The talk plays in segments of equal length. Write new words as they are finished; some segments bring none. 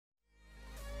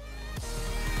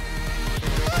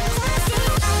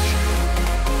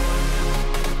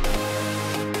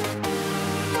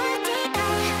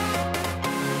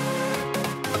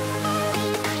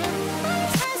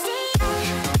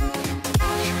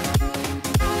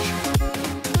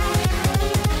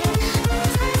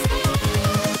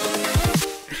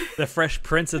The Fresh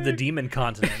Prince of the Demon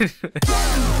Continent.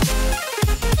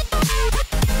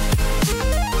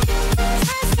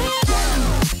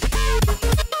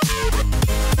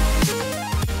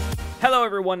 Hello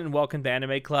everyone and welcome to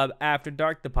Anime Club After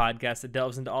Dark, the podcast that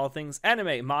delves into all things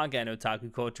anime, manga, and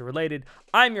otaku culture related.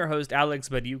 I'm your host Alex,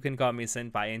 but you can call me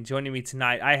Senpai, and joining me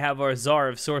tonight I have our czar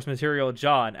of source material,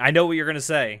 John. I know what you're going to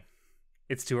say.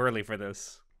 It's too early for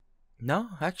this. No,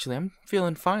 actually, I'm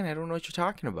feeling fine. I don't know what you're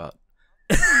talking about.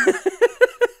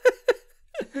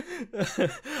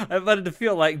 I wanted to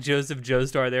feel like Joseph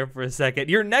Joestar there for a second.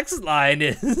 Your next line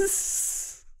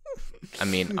is... I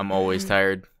mean, I'm always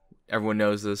tired. Everyone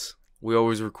knows this. We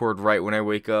always record right when I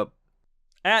wake up.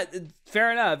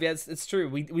 Fair enough. Yes, it's true.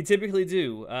 We typically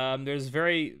do. It's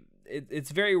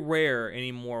very rare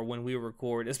anymore when we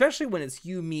record, especially when it's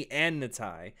you, me, and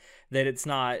Natai, that it's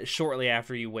not shortly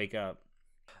after you wake up.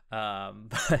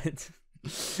 But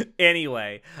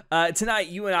anyway, tonight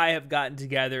you and I have gotten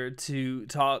together to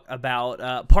talk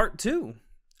about part 2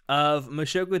 of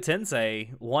Mushoku Tensei,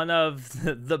 one of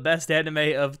the best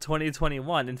anime of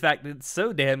 2021. In fact, it's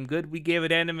so damn good, we gave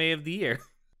it Anime of the Year.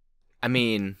 I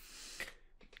mean,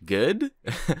 good?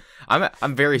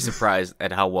 I'm very surprised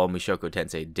at how well Mushoku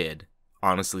Tensei did,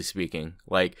 honestly speaking.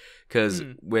 Like, because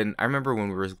when I remember when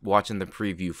we were watching the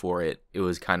preview for it, it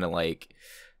was kind of like,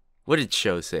 what did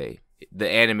Show say? The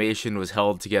animation was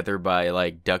held together by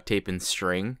like duct tape and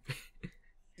string.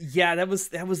 Yeah, that was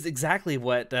exactly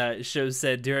what Show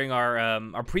said during our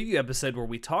preview episode where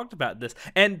we talked about this.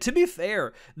 And to be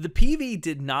fair, the PV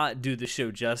did not do the show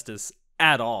justice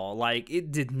at all. Like,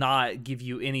 it did not give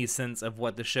you any sense of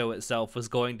what the show itself was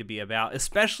going to be about,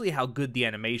 especially how good the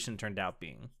animation turned out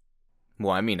being.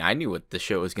 Well, I mean, I knew what the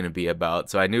show was going to be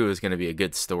about, so I knew it was going to be a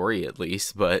good story at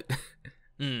least, but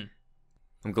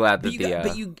I'm glad that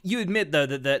but you admit though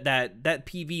that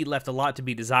PV left a lot to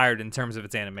be desired in terms of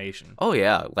its animation. Oh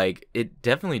yeah, like it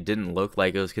definitely didn't look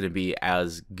like it was going to be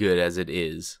as good as it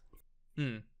is.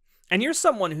 And you're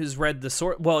someone who's read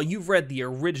you've read the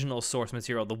original source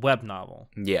material, the web novel.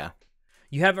 Yeah.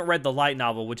 You haven't read the light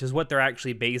novel, which is what they're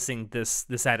actually basing this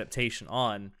adaptation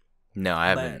on. No, I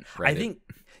haven't read it. I think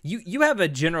you have a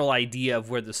general idea of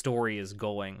where the story is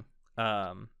going.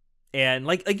 And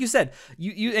like you said,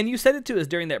 you said it to us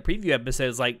during that preview episode.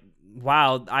 It's like,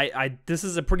 wow, I this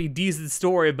is a pretty decent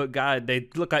story, but God, they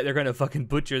look like they're gonna fucking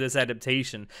butcher this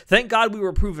adaptation. Thank God we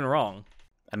were proven wrong.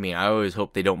 I mean, I always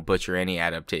hope they don't butcher any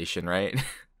adaptation, right?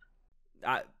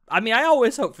 I mean, I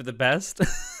always hope for the best.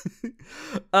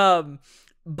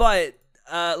 But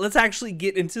let's actually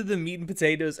get into the meat and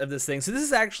potatoes of this thing. So this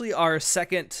is actually our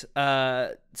second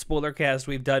spoiler cast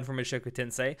we've done for Mushoku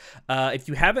Tensei. If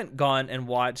you haven't gone and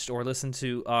watched or listened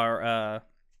to our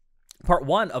part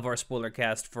 1 of our spoiler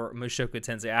cast for Mushoku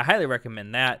Tensei, I highly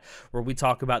recommend that, where we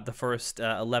talk about the first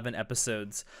 11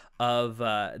 episodes of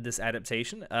this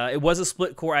adaptation. It was a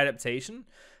split core adaptation.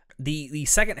 The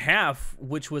second half,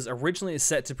 which was originally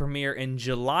set to premiere in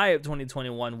July of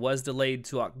 2021, was delayed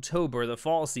to October, the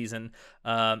fall season.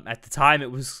 At the time, it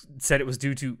was said it was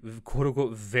due to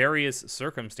quote-unquote various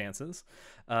circumstances.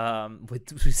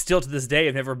 We still to this day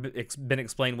have never been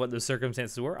explained what those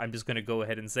circumstances were. I'm just going to go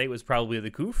ahead and say it was probably the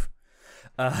coof.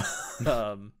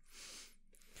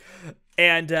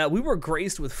 And we were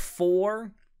graced with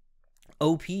 4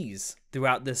 OPs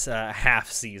throughout this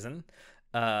half season.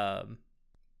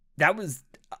 That was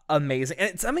amazing.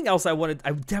 And something else I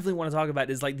definitely want to talk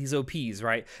about is like these OPs,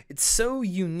 right? It's so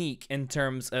unique in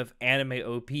terms of anime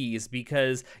OPs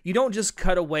because you don't just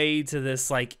cut away to this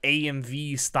like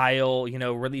AMV style,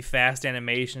 really fast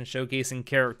animation showcasing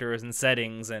characters and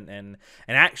settings and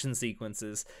action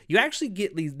sequences. You actually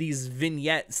get these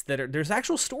vignettes there's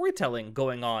actual storytelling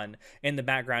going on in the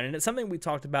background. And it's something we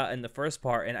talked about in the first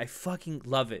part, and I fucking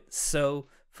love it so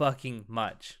fucking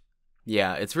much.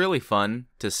 Yeah, it's really fun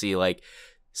to see, like,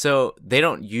 so they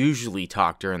don't usually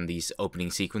talk during these opening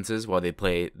sequences while they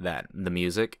play the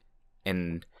music,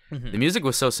 and the music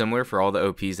was so similar for all the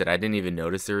OPs that I didn't even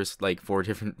notice there was like 4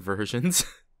 different versions,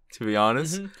 to be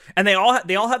honest. And they all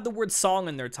have the word song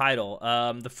in their title.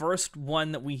 The first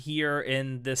one that we hear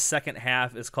in this second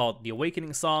half is called The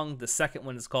Awakening Song. The second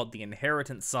one is called The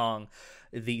Inheritance Song.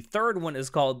 The third one is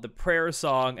called The Prayer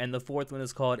Song, and the fourth one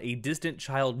is called A Distant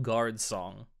Child Guard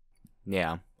Song.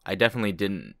 Yeah, I definitely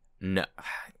didn't know.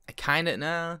 I kind of,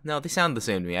 no, they sound the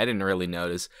same to me. I didn't really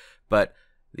notice. But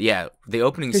yeah, the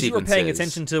opening sequences. Because you were paying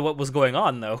attention to what was going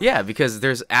on, though. Yeah, because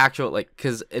there's actual, like,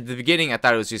 because at the beginning I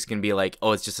thought it was just going to be like,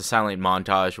 oh, it's just a silent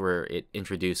montage where it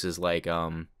introduces, like,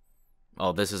 oh,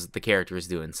 this is the characters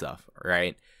doing stuff,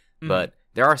 right? But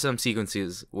there are some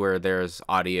sequences where there's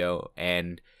audio,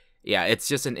 and yeah, it's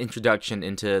just an introduction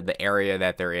into the area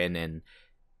that they're in, and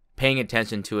paying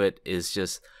attention to it is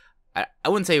just, I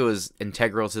wouldn't say it was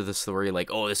integral to the story, like,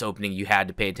 oh, this opening, you had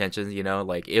to pay attention, you know?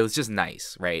 Like, it was just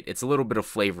nice, right? It's a little bit of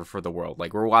flavor for the world.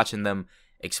 Like, we're watching them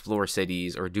explore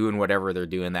cities or doing whatever they're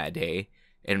doing that day,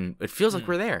 and it feels like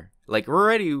we're there. Like,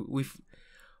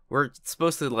 we're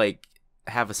supposed to, like,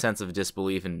 have a sense of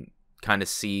disbelief and kind of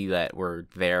see that we're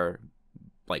there,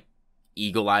 like,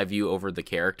 eagle eye view over the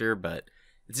character, but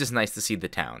it's just nice to see the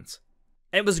towns.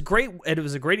 It was great. It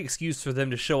was a great excuse for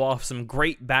them to show off some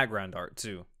great background art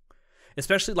too,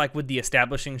 especially like with the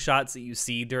establishing shots that you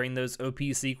see during those OP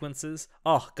sequences.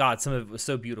 Oh God, some of it was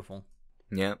so beautiful.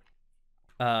 Yeah.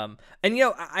 And you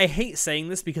know, I hate saying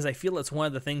this because I feel it's one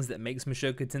of the things that makes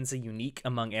Mushoku Tensei unique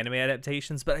among anime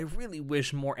adaptations, but I really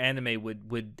wish more anime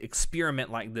would experiment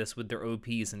like this with their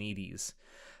OPs and EDs.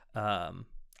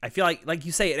 I feel like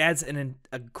you say, it adds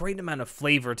a great amount of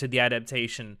flavor to the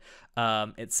adaptation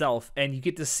itself, and you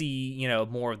get to see, you know,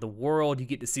 more of the world. You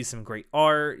get to see some great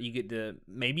art. You get to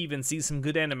maybe even see some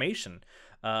good animation,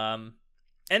 and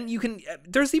you can.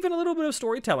 There's even a little bit of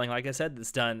storytelling, like I said,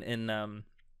 that's done in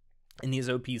these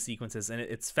OP sequences, and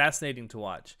it's fascinating to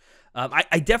watch.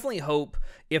 I definitely hope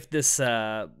if this,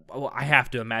 well, I have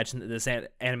to imagine that this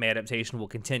anime adaptation will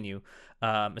continue,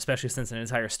 especially since an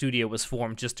entire studio was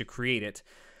formed just to create it.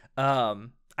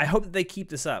 I hope that they keep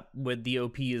this up with the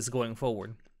OPs going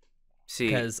forward. See,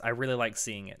 because I really like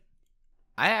seeing it.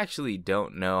 I actually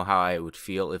don't know how I would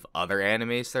feel if other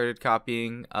animes started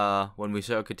copying when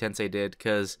Mushoku Tensei did,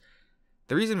 because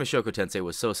the reason Mushoku Tensei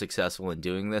was so successful in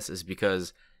doing this is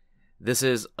because this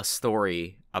is a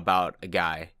story about a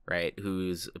guy, right,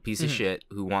 who's a piece of shit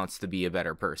who wants to be a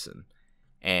better person.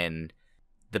 And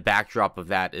the backdrop of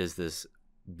that is this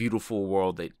beautiful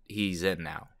world that he's in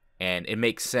now. And it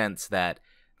makes sense that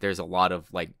there's a lot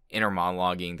of, like, inner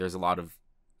monologuing. There's a lot of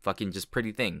fucking just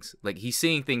pretty things. Like, he's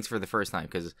seeing things for the first time,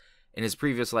 because in his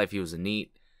previous life, he was a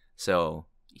NEET, so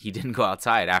he didn't go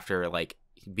outside after, like,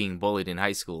 being bullied in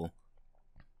high school.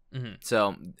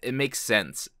 So it makes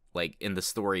sense, like, in the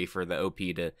story for the OP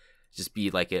to just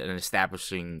be, like, an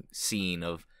establishing scene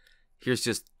of, here's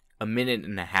just a minute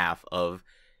and a half of,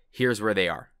 here's where they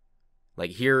are. Like,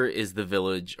 here is the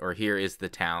village, or here is the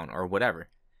town, or whatever.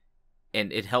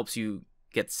 And it helps you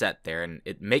get set there, and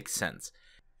it makes sense.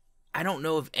 I don't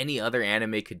know if any other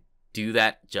anime could do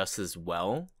that just as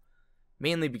well.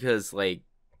 Mainly because, like,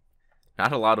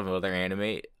 not a lot of other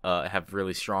anime have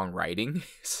really strong writing,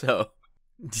 so...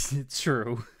 It's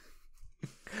true.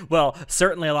 Well,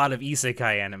 certainly a lot of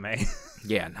isekai anime.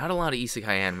 Yeah, not a lot of isekai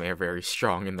anime are very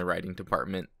strong in the writing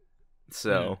department,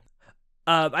 so...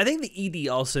 I think the ED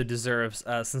also deserves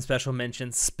some special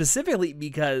mentions, specifically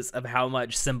because of how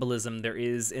much symbolism there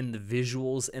is in the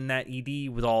visuals in that ED,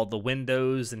 with all the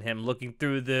windows and him looking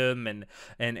through them and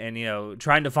you know,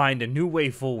 trying to find a new way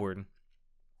forward.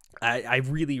 I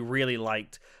really, really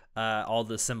liked all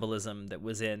the symbolism that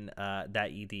was in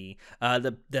that ED.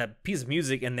 The piece of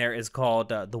music in there is called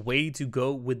 "The Way to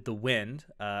Go with the Wind,"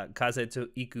 Kaze to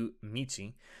Iku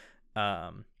Michi.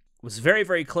 Was very,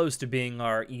 very close to being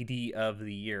our ED of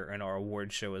the year in our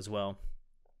award show as well.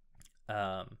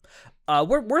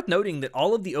 Worth noting that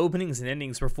all of the openings and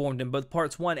endings performed in both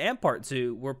parts 1 and part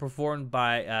 2 were performed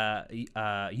by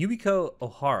Yubiko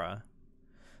Ohara.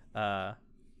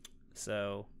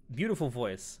 So beautiful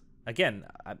voice. Again,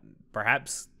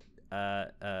 perhaps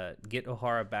get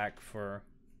Ohara back for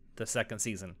the second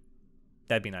season.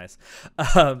 That'd be nice.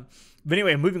 But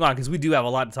anyway, moving on, because we do have a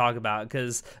lot to talk about,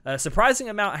 because a surprising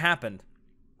amount happened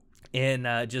in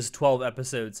just 12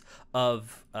 episodes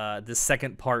of the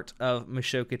second part of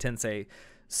Mushoku Tensei.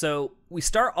 So we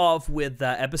start off with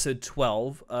episode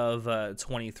 12 of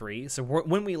 23. So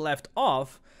when we left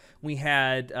off, we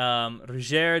had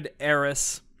Rigerd,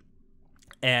 Eris,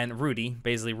 and Rudy,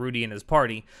 basically Rudy and his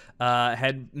party,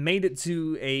 had made it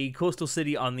to a coastal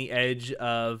city on the edge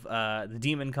of the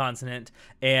Demon Continent,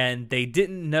 and they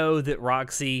didn't know that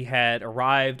Roxy had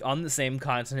arrived on the same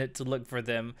continent to look for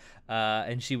them,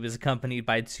 and she was accompanied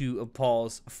by 2 of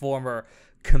Paul's former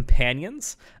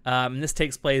companions. And this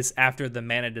takes place after the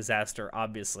Mana disaster,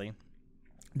 obviously,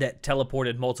 that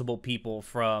teleported multiple people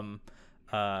from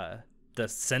the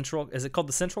central... Is it called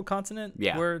the Central Continent?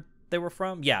 Yeah. Where they were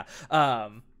from? Yeah.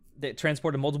 They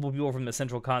transported multiple people from the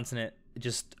Central Continent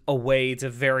just away to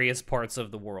various parts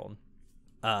of the world.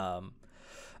 And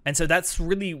so that's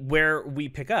really where we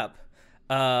pick up.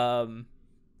 And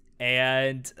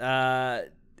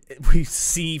we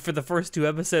see for the first 2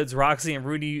 episodes, Roxy and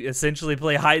Rudy essentially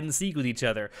play hide and seek with each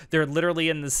other. They're literally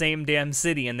in the same damn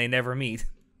city and they never meet.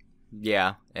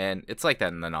 Yeah, and it's like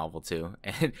that in the novel too.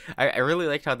 And I really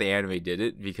liked how the anime did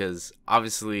it, because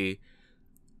obviously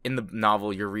in the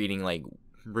novel you're reading like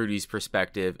Rudy's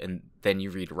perspective, and then you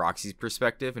read Roxy's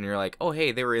perspective, and you're like, oh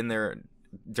hey, they were in there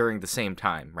during the same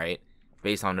time, right?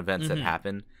 Based on events that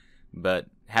happened. But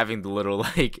having the little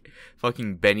like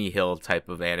fucking Benny Hill type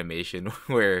of animation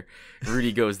where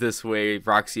Rudy goes this way,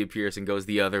 Roxy appears and goes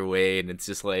the other way, and it's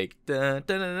just like dun,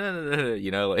 dun, dun, dun, dun, dun,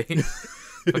 you know, like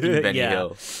fucking Benny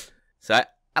Hill. So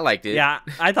I liked it. Yeah,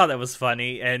 I thought that was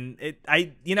funny, and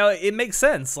it makes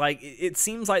sense. Like, it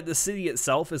seems like the city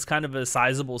itself is kind of a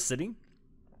sizable city,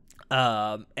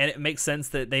 and it makes sense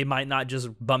that they might not just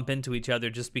bump into each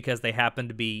other just because they happen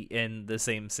to be in the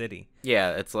same city.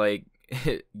 Yeah, it's like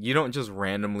you don't just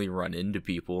randomly run into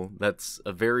people. That's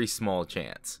a very small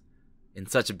chance in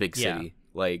such a big city.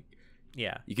 Like,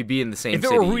 you could be in the same city.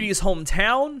 If it were Rudy's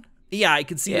hometown, I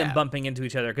could see them bumping into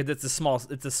each other because it's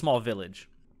a small village.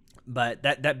 But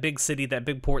that big city, that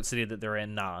big port city that they're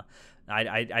in, nah,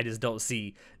 I just don't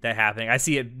see that happening. I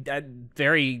see it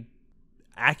very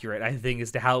accurate, I think,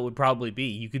 as to how it would probably be.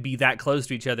 You could be that close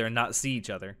to each other and not see each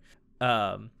other.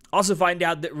 Also find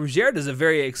out that Rougerd is a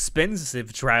very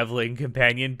expensive traveling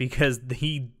companion because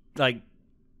he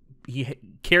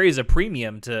carries a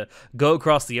premium to go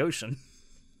across the ocean.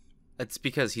 It's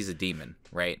because he's a demon,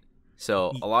 right?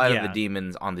 So a lot of the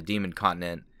demons on the demon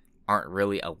continent aren't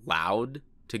really allowed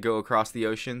to go across the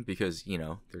ocean because, you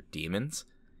know, they're demons.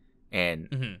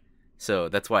 And so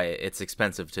that's why it's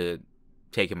expensive to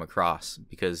take him across,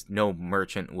 because no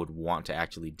merchant would want to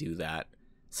actually do that,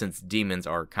 since demons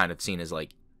are kind of seen as like,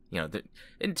 you know,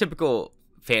 in typical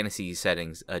fantasy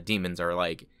settings, demons are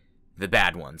like the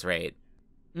bad ones, right?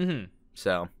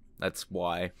 So that's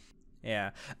why.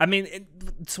 Yeah, I mean,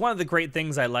 it's one of the great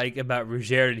things I like about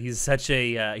Rougerd. He's such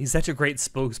a great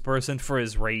spokesperson for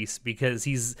his race, because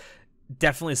he's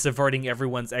definitely subverting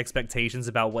everyone's expectations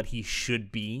about what he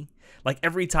should be. Like,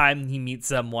 every time he meets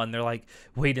someone, they're like,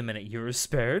 wait a minute, you're a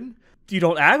Sperd? You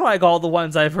don't act like all the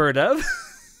ones I've heard of.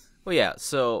 Well, yeah,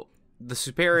 so the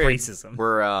Superior racism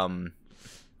were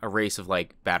a race of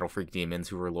like battle freak demons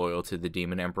who were loyal to the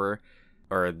Demon Emperor,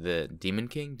 or the Demon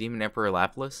King, Demon Emperor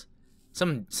Lapis.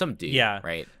 Some dude,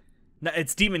 right? No,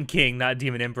 it's Demon King, not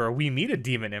Demon Emperor. We meet a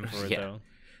Demon Emperor though.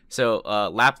 So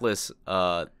Lapis,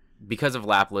 because of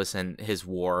Lapis and his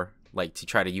war, like to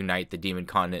try to unite the demon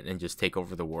continent and just take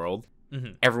over the world,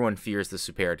 everyone fears the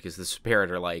Superid, because the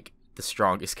Superid are like the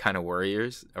strongest kind of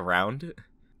warriors around,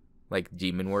 like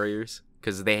demon warriors,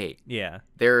 because they're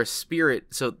spirit.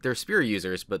 So they're spear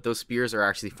users, but those spears are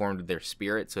actually formed of their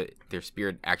spirit, so their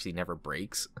spirit actually never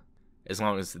breaks, as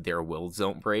long as their wills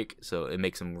don't break. So it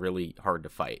makes them really hard to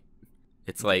fight.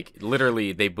 It's like,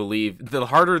 literally, they believe, the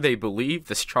harder they believe,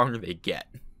 the stronger they get.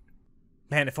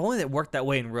 Man, if only that worked that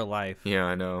way in real life. Yeah,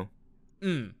 I know.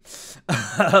 We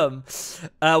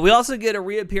also get a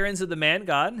reappearance of the Man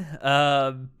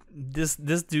God. This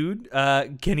dude,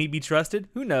 can he be trusted?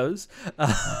 Who knows?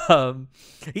 I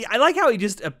like how he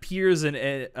just appears and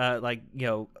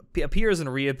appears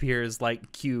and reappears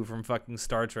like Q from fucking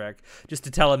Star Trek, just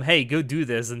to tell him, hey, go do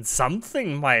this, and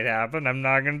something might happen. I'm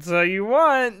not gonna tell you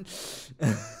what.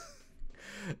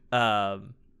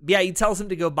 He tells him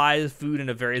to go buy his food in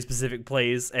a very specific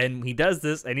place, and he does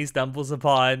this, and he stumbles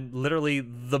upon literally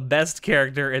the best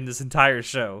character in this entire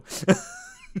show.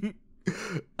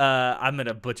 I'm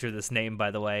gonna butcher this name, by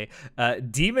the way.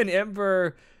 Demon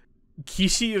Emperor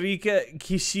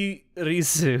Kishirisu.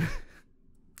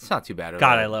 It's not too bad of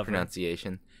I love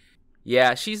pronunciation. Her.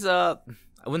 Yeah, she's I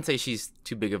wouldn't say she's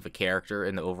too big of a character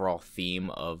in the overall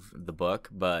theme of the book,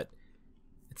 but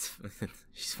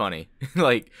she's funny.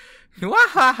 Like, wah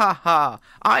ha ha ha!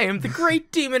 I am the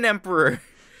great demon emperor,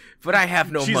 but I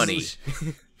have no money.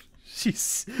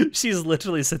 She's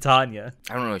literally Satanya.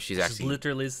 I don't know if she's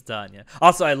literally Satanya.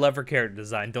 Also, I love her character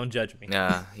design. Don't judge me.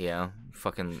 Yeah,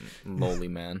 fucking lowly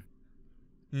man.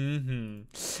 And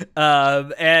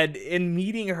in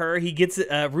meeting her,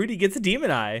 Rudy gets a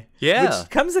demon eye. Yeah, which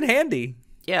comes in handy.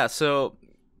 Yeah, so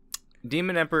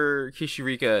Demon Emperor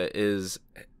Kishirika is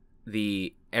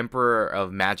the Emperor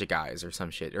of Magic Eyes or some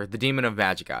shit, or the Demon of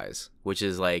Magic Eyes, which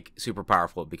is like super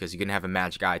powerful because you can have a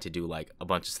magic eye to do like a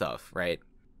bunch of stuff, right?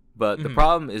 But the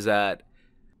problem is that,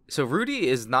 so Rudy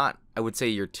is not, I would say,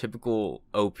 your typical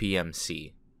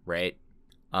OPMC, right?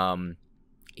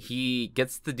 He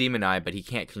gets the demon eye, but he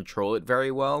can't control it very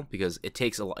well because it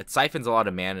siphons a lot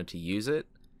of mana to use it,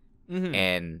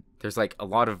 and there's like a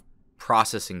lot of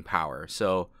processing power.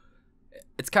 So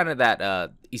it's kind of that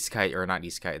isekai, or not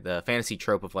isekai, the fantasy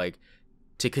trope of like,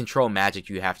 to control magic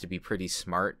you have to be pretty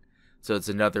smart. So it's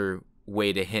another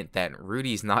way to hint that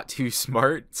Rudy's not too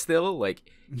smart still. Like,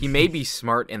 he may be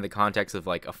smart in the context of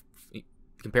like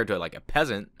compared to like a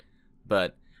peasant,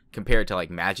 but compared to like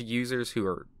magic users who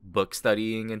are book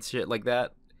studying and shit like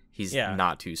that, he's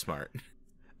not too smart.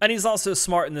 And he's also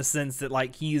smart in the sense that,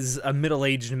 like, he's a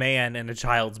middle-aged man in a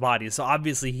child's body. So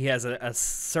obviously he has a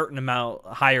certain amount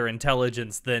higher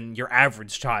intelligence than your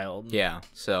average child. Yeah,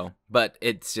 so, but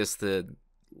it's just a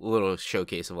little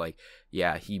showcase of, like,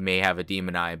 yeah, he may have a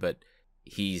demon eye, but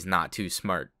he's not too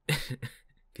smart.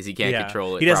 Because he can't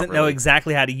control it He doesn't properly. know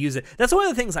exactly how to use it. That's one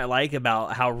of the things I like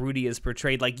about how Rudy is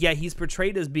portrayed. Like, yeah, he's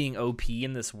portrayed as being OP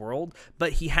in this world,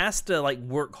 but he has to, like,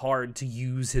 work hard to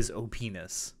use his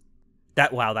OP-ness.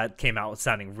 That came out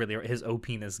sounding really, his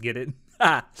OP-ness, get it?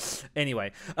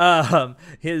 Anyway,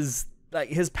 his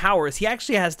powers, he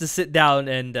actually has to sit down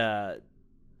and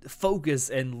focus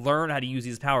and learn how to use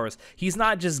these powers. He's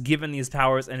not just given these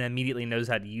powers and immediately knows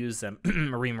how to use them.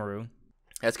 Rimuru.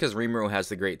 That's because Rimuru has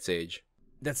the Great Sage.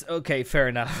 That's okay, fair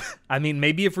enough. I mean,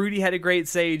 maybe if Rudy had a Great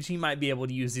Sage, he might be able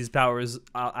to use these powers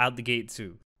out the gate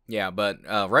too. Yeah, but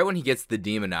right when he gets the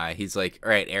demon eye, he's like, all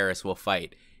right, Eris, we'll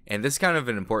fight. And this is kind of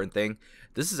an important thing.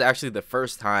 This is actually the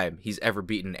first time he's ever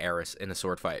beaten Eris in a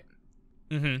sword fight.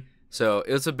 Mm-hmm. So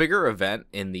it was a bigger event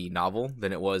in the novel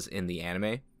than it was in the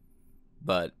anime,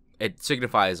 but it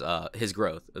signifies his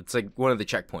growth. It's like one of the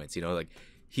checkpoints, you know, like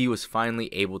he was finally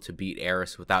able to beat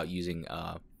Eris without using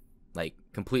like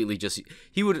completely just,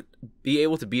 he would be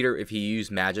able to beat her if he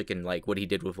used magic and like what he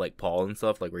did with like Paul and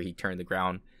stuff, like where he turned the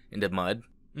ground into mud.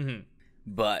 Mm-hmm.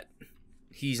 But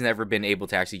he's never been able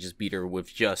to actually just beat her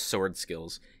with just sword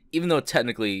skills, even though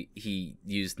technically he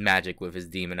used magic with his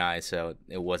demon eye, so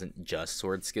it wasn't just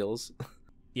sword skills.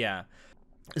 Yeah.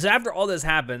 So after all this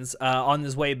happens, on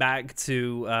his way back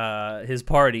to his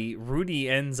party, Rudy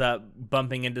ends up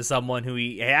bumping into someone who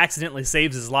he accidentally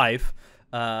saves his life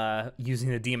using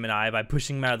the demon eye by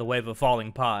pushing him out of the way of a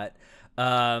falling pot.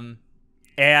 And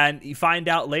you find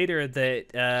out later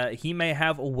that he may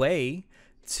have a way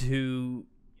to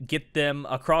get them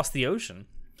across the ocean.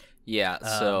 Yeah,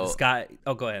 so this guy,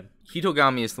 go ahead.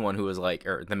 Hitogami is the one who is like,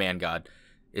 or the man god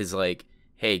is like,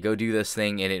 hey, go do this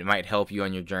thing and it might help you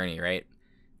on your journey, right?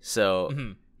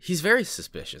 So he's very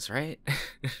suspicious, right?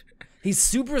 He's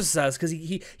super sus because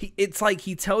he it's like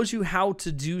he tells you how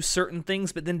to do certain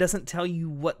things, but then doesn't tell you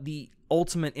what the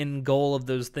ultimate end goal of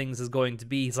those things is going to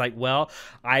be. He's like, well,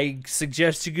 I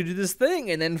suggest you go do this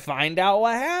thing and then find out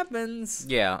what happens.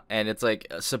 Yeah, and it's like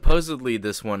supposedly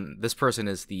this person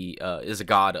is is a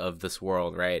god of this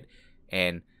world, right?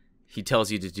 And he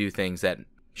tells you to do things that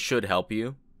should help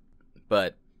you,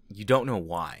 but you don't know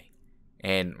why.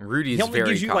 And Rudy's very cautious. He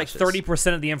only gives you like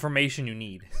 30% of the information you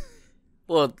need.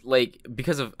 Well, like,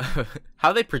 because of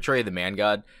how they portray the man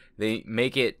god, they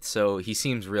make it so he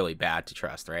seems really bad to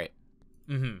trust, right?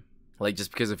 Mm-hmm. Like,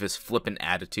 just because of his flippant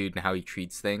attitude and how he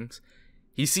treats things.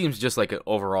 He seems just like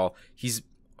overall, he's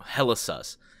hella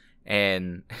sus.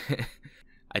 And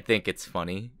I think it's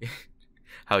funny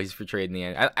how he's portrayed in the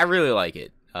end. I really like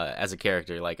it as a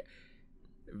character. Like,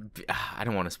 I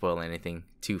don't want to spoil anything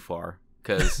too far,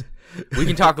 because we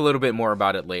can talk a little bit more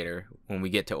about it later when we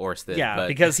get to Orsted. Yeah,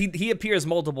 because he appears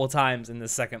multiple times in the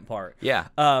second part. Yeah.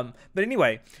 But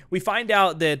anyway, we find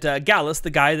out that Gallus, the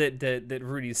guy that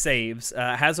Rudy saves,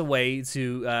 has a way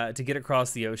to get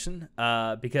across the ocean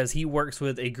because he works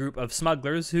with a group of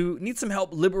smugglers who need some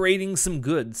help liberating some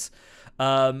goods.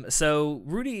 So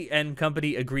Rudy and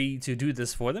company agree to do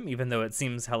this for them, even though it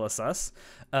seems hella sus.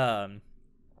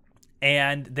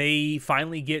 And they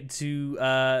finally get to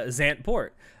Zantport.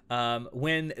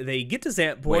 When they get to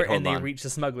Zantport and they reach the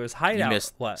smugglers'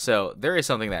 hideout, what? So there is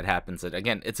something that happens that,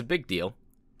 again, it's a big deal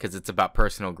because it's about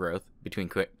personal growth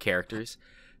between characters.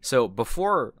 So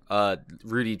before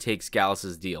Rudy takes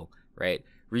Gallus's deal, right?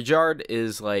 Rijard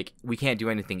is like, we can't do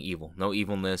anything evil. No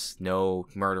evilness, no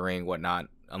murdering, whatnot,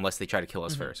 unless they try to kill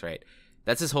us first, right?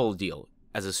 That's his whole deal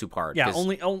as a Supard. Yeah,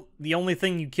 the only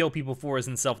thing you kill people for is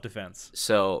in self-defense.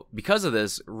 So because of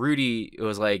this, Rudy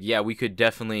was like, yeah, we could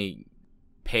definitely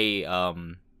pay.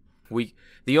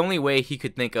 The only way he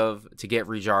could think of to get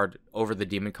Rijard over the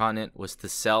demon continent was to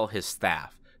sell his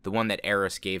staff, the one that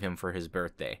Eris gave him for his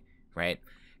birthday, right?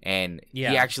 And he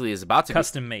actually is about to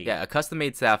custom made. Yeah, a custom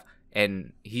made staff,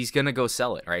 and he's gonna go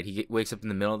sell it, right? He wakes up in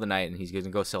the middle of the night and he's gonna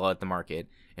go sell it at the market,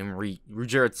 and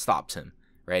Rijard stops him,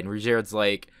 right? And Rijard's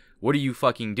like, what are you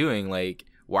fucking doing? Like,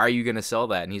 why are you going to sell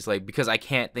that? And he's like, because I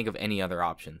can't think of any other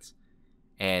options.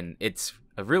 And it's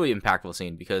a really impactful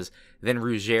scene because then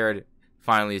Rougier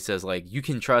finally says, like, you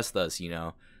can trust us, you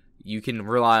know, you can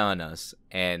rely on us.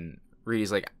 And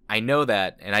Rudy's like, I know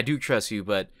that, and I do trust you,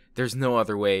 but there's no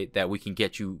other way that we can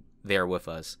get you there with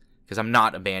us. because I'm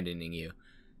not abandoning you.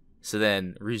 So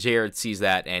then Rugierd sees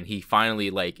that, and he finally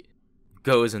like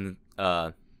goes and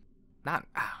not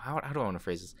how do I want to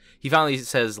phrase this? He finally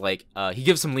says like he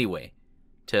gives some leeway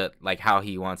to like how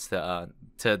he wants to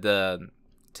the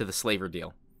slaver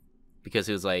deal, because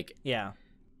he was like, Yeah.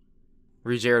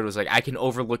 Rugierd was like, I can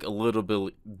overlook a little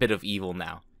bit of evil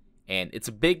now, and it's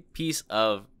a big piece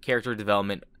of character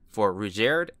development for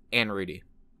Rugierd and Rudy.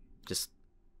 Just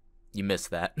you missed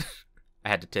that. I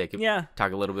had to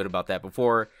talk a little bit about that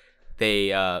before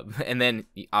they and then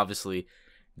obviously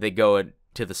they go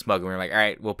to the smuggler, like, all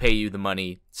right, we'll pay you the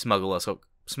money, smuggle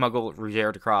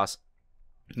Rugierd across.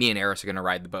 Me and Eris are gonna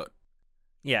ride the boat.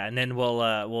 Yeah, and then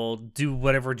we'll do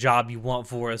whatever job you want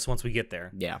for us once we get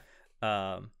there. Yeah.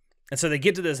 And so they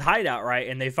get to this hideout, right?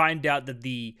 And they find out that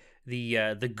the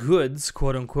goods,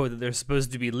 quote unquote, that they're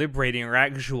supposed to be liberating are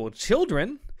actual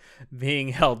children being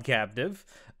held captive.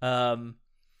 And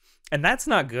that's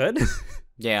not good.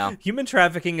 Yeah. Human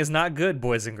trafficking is not good,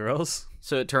 boys and girls.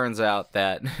 So it turns out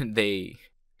that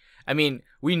I knew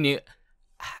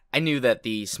that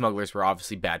the smugglers were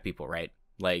obviously bad people, right?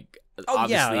 Like,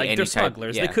 obviously, like they're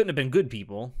smugglers. Yeah. They couldn't have been good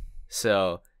people.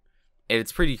 So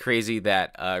it's pretty crazy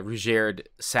that Rugierd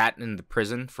sat in the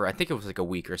prison for, I think it was like a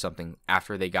week or something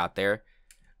after they got there,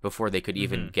 before they could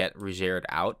even get Rugierd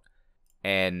out.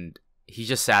 And he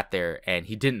just sat there, and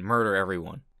he didn't murder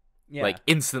everyone. Yeah. Like,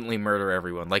 instantly murder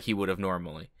everyone like he would have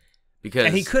normally.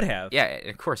 And he could have. Yeah,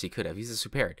 of course he could have. He's a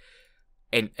Superid.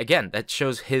 And again, that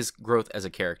shows his growth as a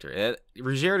character.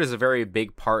 Rugierd is a very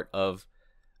big part of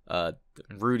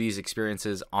Rudy's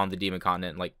experiences on the Demon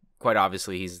Continent. Like, quite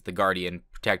obviously, he's the guardian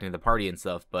protecting the party and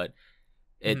stuff, but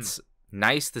it's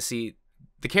nice to see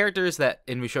the characters that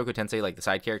in Mushoku Tensei, like the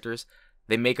side characters,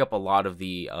 they make up a lot of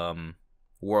the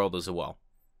world as well.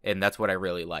 And that's what I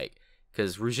really like.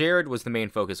 Because Rugierd was the main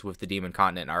focus with the Demon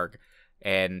Continent arc,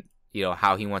 and you know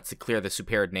how he wants to clear the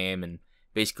Superid name and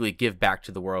basically give back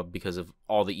to the world because of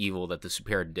all the evil that the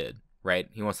Superid did, right?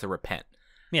 He wants to repent.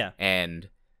 Yeah. And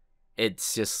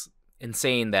it's just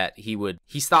insane that he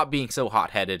stopped being so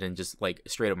hot-headed and just like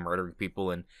straight up murdering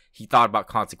people, and he thought about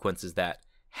consequences that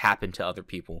happened to other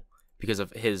people because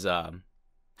of his how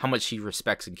much he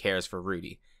respects and cares for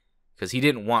Rudy. Because he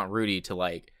didn't want Rudy to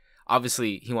like,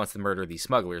 obviously he wants to murder these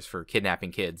smugglers for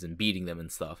kidnapping kids and beating them and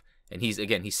stuff. And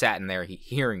he's sat in there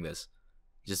hearing this,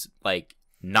 just like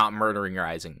not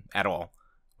murderizing at all,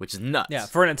 which is nuts. Yeah,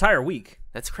 for an entire week.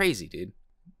 That's crazy, dude.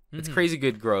 It's crazy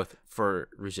good growth for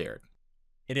Rugierd.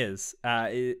 It is.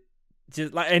 We'll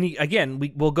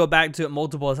go back to it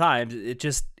multiple times.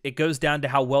 It goes down to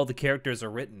how well the characters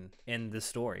are written in this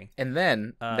story. And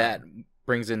then that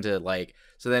brings into like,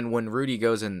 so then when Rudy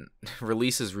goes and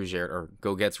releases Rugierd or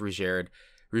gets Rugierd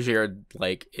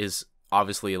like is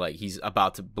obviously like he's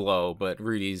about to blow, but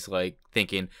Rudy's like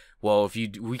thinking, well,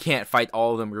 we can't fight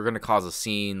all of them, we're gonna cause a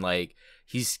scene. Like,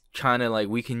 he's kind of like,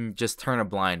 we can just turn a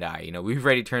blind eye. You know, we've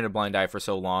already turned a blind eye for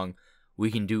so long. We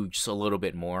can do just a little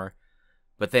bit more.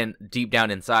 But then deep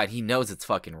down inside, he knows it's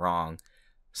fucking wrong.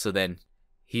 So then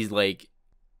he's like,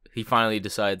 he finally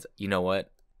decides, you know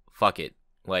what? Fuck it.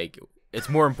 Like, it's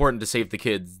more important to save the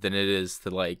kids than it is to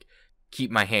like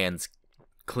keep my hands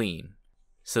clean.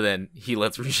 So then he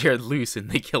lets Rugierd loose and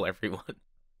they kill everyone.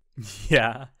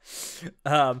 Yeah.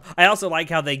 I also like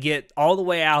how they get all the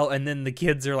way out and then the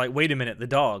kids are like, wait a minute, the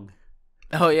dog.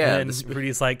 Oh, yeah. And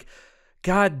Rudy's like,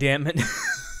 God damn it.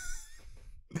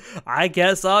 I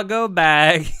guess I'll go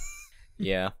back.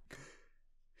 Yeah.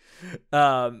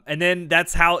 And then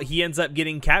that's how he ends up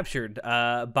getting captured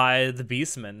by the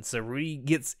Beastmen. So Rudy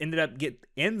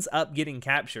ends up getting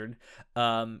captured,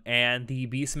 and the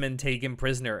Beastmen take him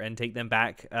prisoner and take them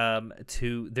back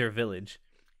to their village.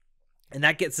 And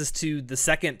that gets us to the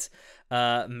second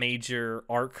major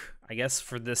arc, I guess,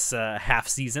 for this half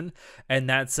season, and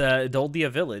that's Doldia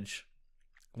Village,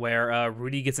 where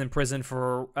Rudy gets in prison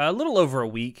for a little over a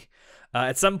week.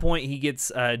 At some point, he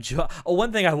gets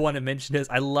one thing I want to mention is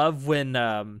I love when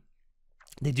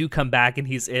they do come back and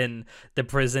he's in the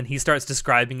prison. He starts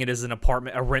describing it as an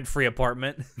apartment, a rent-free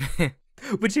apartment.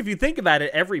 Which, if you think about it,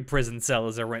 every prison cell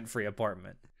is a rent-free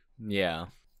apartment. Yeah.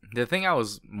 The thing I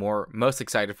was most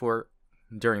excited for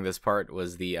during this part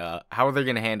was the how are they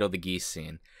going to handle the geese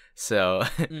scene. So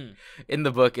in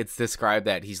the book, it's described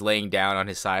that he's laying down on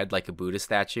his side like a Buddha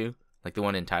statue, like the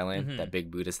one in Thailand, that big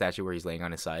Buddha statue where he's laying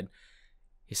on his side.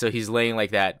 So he's laying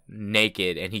like that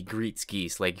naked, and he greets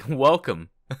geese like,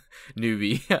 welcome,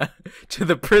 newbie, to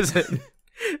the prison.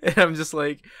 And I'm just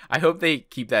like, I hope they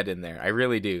keep that in there. I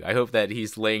really do. I hope that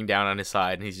he's laying down on his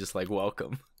side and he's just like,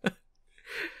 welcome.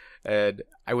 And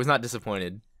I was not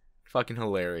disappointed. Fucking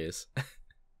hilarious.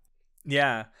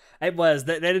 Yeah, it was.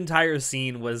 That entire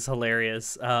scene was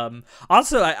hilarious.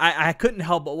 Also, I couldn't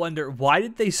help but wonder, why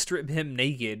did they strip him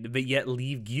naked but yet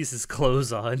leave Geese's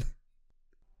clothes on?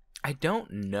 I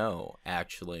don't know,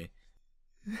 actually.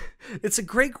 It's a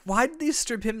great. Why did they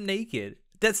strip him naked?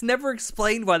 That's never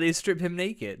explained why they strip him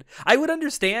naked. I would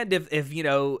understand if you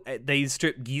know, they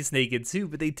stripped Geese naked too,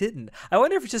 but they didn't. I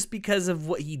wonder if it's just because of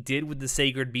what he did with the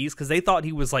sacred beast, because they thought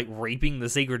he was like raping the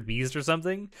sacred beast or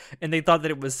something, and they thought that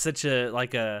it was such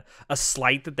a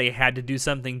slight that they had to do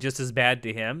something just as bad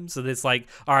to him. So it's like,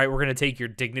 all right, we're gonna take your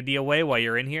dignity away while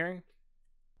you're in here.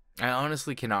 I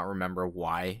honestly cannot remember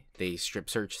why they strip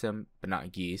searched him, but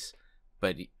not Geese.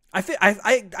 But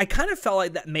I kind of felt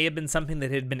like that may have been something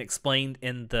that had been explained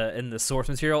in the source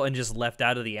material and just left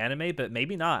out of the anime, but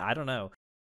maybe not. I don't know.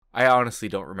 I honestly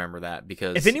don't remember that,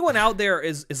 because If anyone out there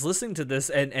is listening to this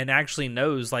and actually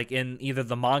knows, like in either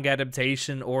the manga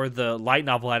adaptation or the light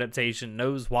novel adaptation,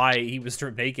 knows why he was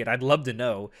stripped naked, I'd love to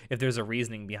know if there's a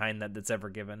reasoning behind that that's ever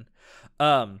given.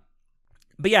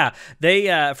 But yeah,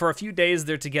 they for a few days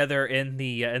they're together in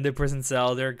the prison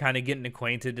cell. They're kind of getting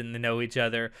acquainted and they know each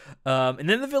other. And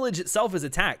then the village itself is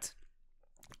attacked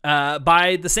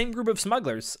by the same group of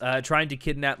smugglers trying to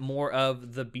kidnap more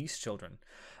of the beast children.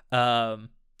 And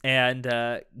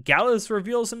Gallus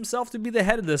reveals himself to be the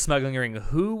head of the smuggling ring.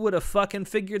 Who would have fucking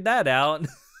figured that out? A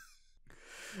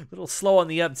little slow on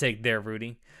the uptake there,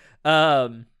 Rudy.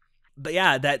 But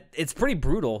yeah, that it's pretty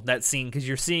brutal, that scene, because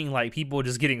you're seeing like people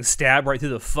just getting stabbed right through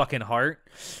the fucking heart.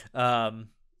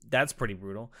 That's pretty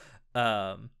brutal.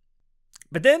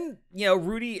 But then, you know,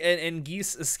 Rudy and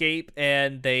Geese escape,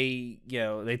 and they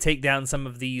take down some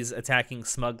of these attacking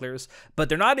smugglers, but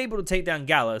they're not able to take down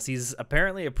Gallus. He's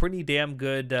apparently a pretty damn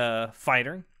good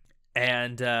fighter.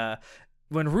 And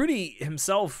when Rudy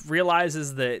himself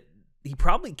realizes that he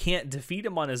probably can't defeat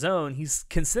him on his own, he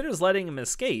considers letting him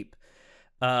escape.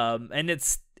 And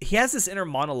he has this inner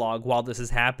monologue while this is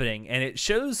happening, and it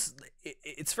shows,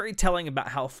 it's very telling about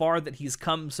how far that he's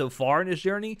come so far in his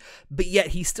journey, but yet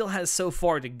he still has so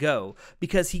far to go,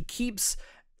 because he keeps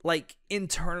like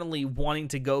internally wanting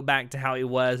to go back to how he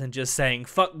was and just saying,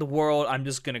 fuck the world, I'm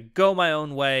just gonna go my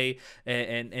own way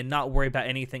and not worry about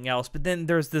anything else. But then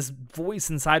there's this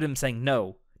voice inside him saying,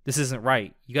 no, this isn't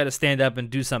right, you got to stand up and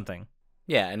do something.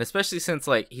 Yeah, and especially since,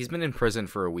 like, he's been in prison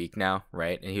for a week now,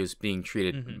 right? And he was being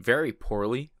treated very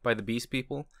poorly by the Beast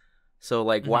people. So,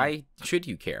 like, why should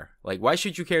you care? Like, why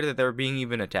should you care that they're being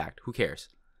even attacked? Who cares?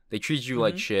 They treat you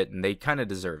like shit, and they kind of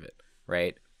deserve it,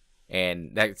 right?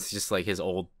 And that's just, like, his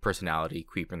old personality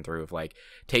creeping through of, like,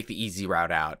 take the easy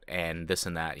route out and this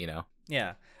and that, you know?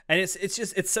 Yeah. And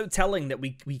it's so telling that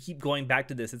we keep going back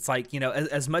to this. It's like, you know,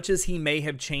 as much as he may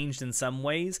have changed in some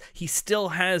ways, he still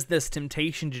has this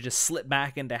temptation to just slip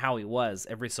back into how he was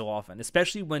every so often,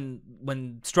 especially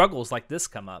when struggles like this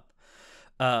come up.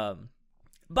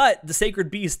 But the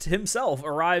Sacred Beast himself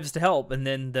arrives to help, and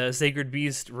then the Sacred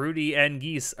Beast, Rudy and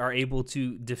Geese, are able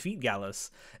to defeat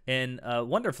Gallus in a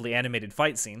wonderfully animated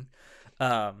fight scene.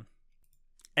 And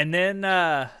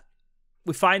then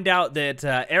we find out that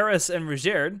Eris and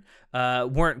Rigerd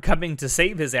weren't coming to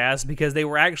save his ass because they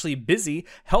were actually busy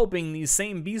helping these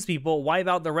same beast people wipe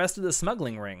out the rest of the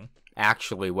smuggling ring.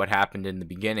 Actually, what happened in the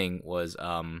beginning was,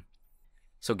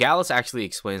 so Gallus actually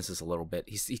explains this a little bit.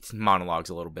 He monologues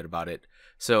a little bit about it.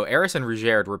 So Eris and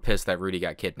Rigerd were pissed that Rudy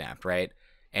got kidnapped, right?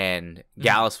 And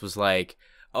Gallus was like,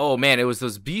 oh man, it was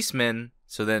those beastmen.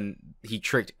 So then he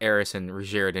tricked Eris and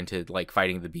Rigerd into like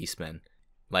fighting the beastmen.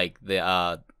 Like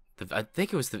I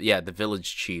think it was the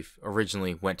village chief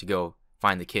originally went to go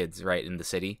find the kids, right, in the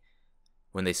city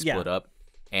when they split up,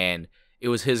 and it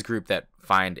was his group that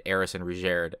find Eris and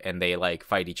Rigerd, and they like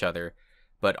fight each other,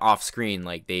 but off screen,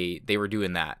 like they were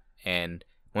doing that. And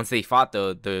once they fought,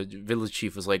 though, the village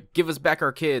chief was like, "Give us back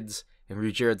our kids," and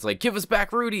Rigerd's like, "Give us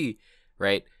back Rudy,"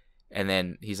 right? And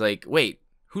then he's like, "Wait,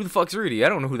 who the fuck's Rudy? I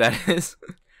don't know who that is."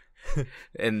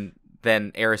 And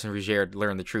then Eris and Rigerd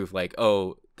learn the truth, like,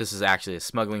 oh, this is actually a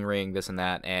smuggling ring, this and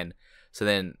that. And so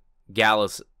then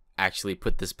Gallus actually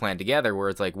put this plan together where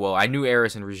it's like, well, I knew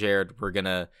Eris and Rigerd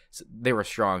they were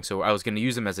strong, so I was going to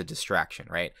use them as a distraction,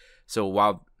 right? So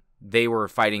while they were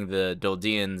fighting the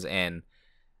Doldeans and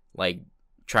like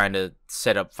trying to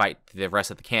fight the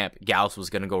rest of the camp, Gallus was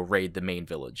going to go raid the main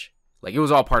village. Like, it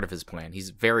was all part of his plan.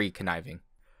 He's very conniving.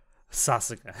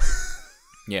 Sasuke.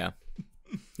 Yeah.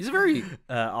 He's a very...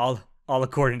 all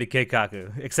according to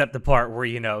Keikaku, except the part where,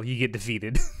 you know, you get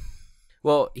defeated.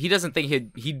 Well, he doesn't think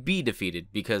he'd be defeated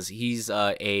because he's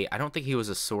I don't think he was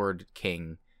a sword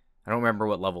king. I don't remember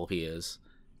what level he is,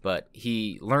 but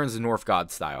he learns the North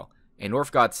God style. And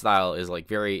North God style is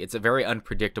like it's a very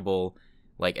unpredictable,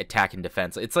 like attack and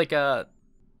defense. It's like a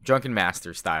Drunken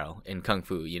Master style in Kung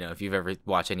Fu. You know, if you've ever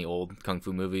watched any old Kung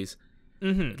Fu movies,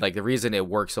 like the reason it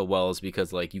works so well is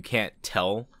because like you can't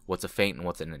tell what's a feint and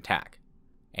what's an attack.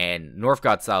 And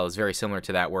Northgard style is very similar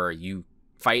to that, where you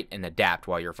fight and adapt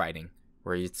while you're fighting,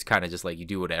 where it's kind of just like you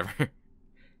do whatever.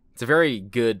 It's a very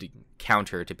good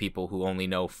counter to people who only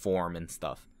know form and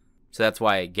stuff. So that's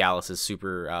why Gallus is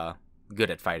super good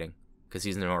at fighting, because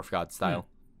he's in the Northgard style.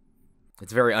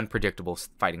 It's a very unpredictable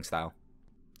fighting style.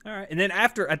 All right, and then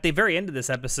at the very end of this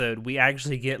episode, we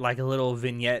actually get like a little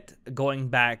vignette going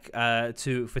back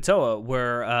to Fatoa,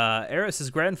 where Eris's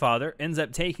grandfather ends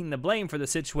up taking the blame for the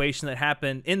situation that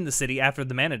happened in the city after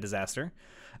the mana disaster.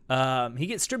 He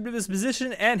gets stripped of his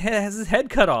position and has his head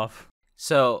cut off.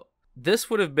 So this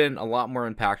would have been a lot more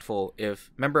impactful if,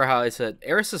 remember how I said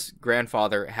Eris's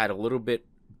grandfather had a little bit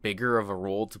bigger of a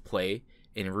role to play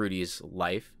in Rudy's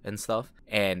life and stuff.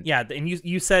 And yeah, and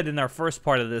you said in our first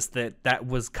part of this that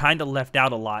was kind of left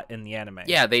out a lot in the anime.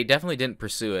 Yeah, they definitely didn't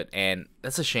pursue it, and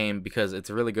that's a shame because it's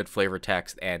a really good flavor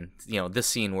text. And you know, this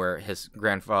scene where his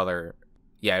grandfather,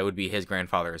 yeah, it would be his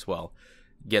grandfather as well,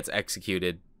 gets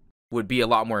executed would be a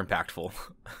lot more impactful.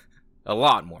 A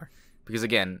lot more, because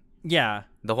again, yeah,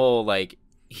 the whole like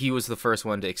he was the first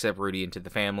one to accept Rudy into the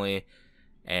family,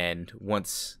 and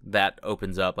once that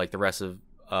opens up, like the rest of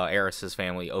Eris's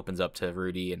family opens up to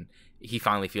Rudy, and he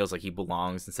finally feels like he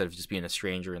belongs instead of just being a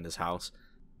stranger in this house.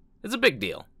 It's a big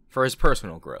deal for his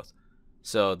personal growth.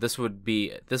 So this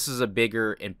is a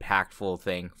bigger, impactful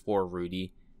thing for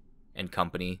Rudy and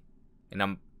company, and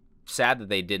I'm sad that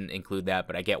they didn't include that,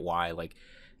 but I get why. Like,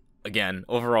 again,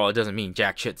 overall, it doesn't mean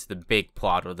jack shit's the big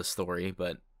plot of the story,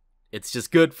 but it's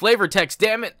just good flavor text,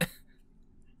 damn it.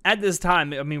 At this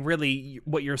time, I mean, really,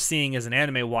 what you're seeing as an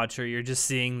anime watcher, you're just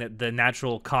seeing that the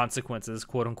natural consequences,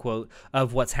 quote unquote,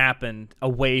 of what's happened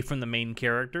away from the main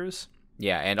characters.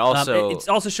 Yeah, and also it's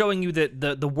also showing you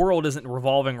that the world isn't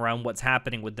revolving around what's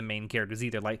happening with the main characters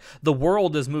either. Like, the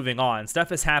world is moving on.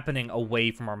 Stuff is happening away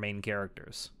from our main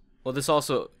characters. Well, this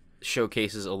also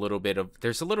showcases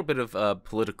there's a little bit of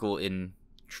political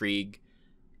intrigue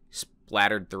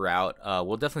splattered throughout.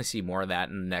 We'll definitely see more of that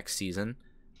in the next season.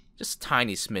 Just a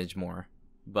tiny smidge more,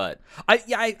 but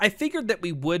I figured that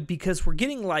we would, because we're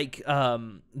getting like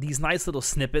these nice little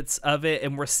snippets of it,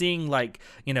 and we're seeing like,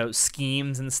 you know,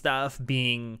 schemes and stuff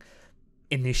being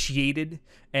initiated,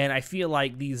 and I feel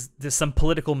like there's some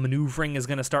political maneuvering is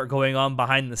going to start going on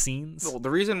behind the scenes. Well,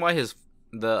 the reason why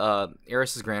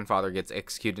Eris's grandfather gets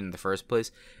executed in the first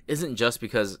place isn't just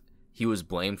because he was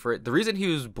blamed for it. The reason he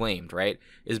was blamed, right,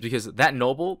 is because that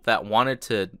noble that wanted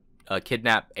to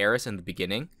kidnap Eris in the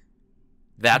beginning.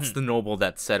 That's the noble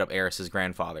that set up Eris's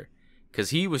grandfather, because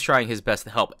he was trying his best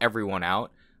to help everyone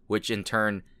out, which in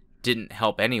turn didn't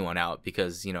help anyone out,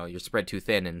 because, you know, you're spread too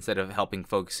thin. And instead of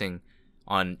focusing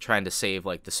on trying to save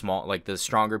like the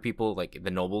stronger people, like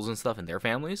the nobles and stuff and their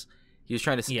families, he was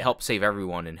trying to help save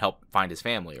everyone and help find his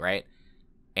family, right?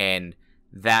 And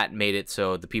that made it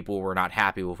so the people were not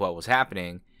happy with what was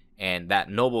happening. And that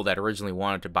noble that originally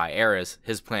wanted to buy Eris,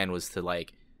 his plan was to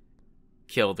like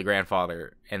kill the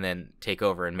grandfather and then take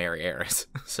over and marry Eris.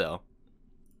 So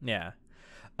yeah.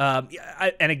 And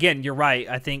again, you're right.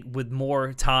 I think with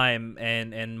more time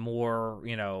and more,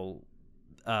 you know,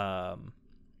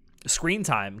 screen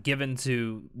time given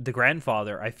to the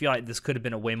grandfather, I feel like this could have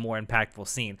been a way more impactful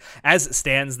scene. As it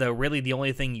stands, though, really the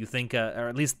only thing you think, or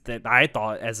at least that I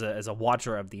thought as a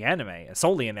watcher of the anime,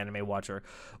 solely an anime watcher,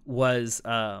 was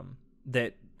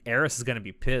that Eris is going to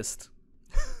be pissed.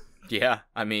 Yeah,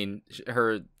 I mean,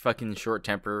 her fucking short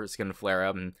temper is going to flare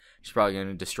up, and she's probably going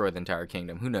to destroy the entire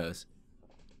kingdom. Who knows?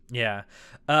 Yeah.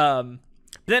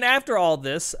 Then after all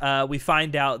this, we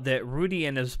find out that Rudy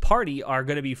and his party are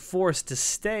going to be forced to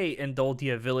stay in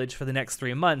Doltia Village for the next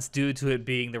 3 months due to it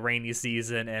being the rainy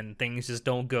season, and things just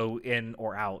don't go in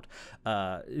or out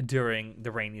during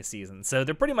the rainy season. So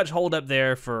they're pretty much holed up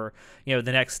there for, you know,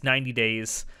 the next 90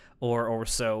 days or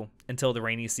so until the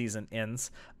rainy season ends.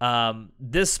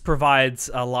 This provides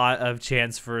a lot of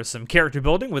chance for some character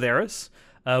building with Eris.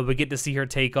 We get to see her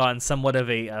take on somewhat of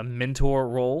a mentor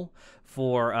role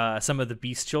for some of the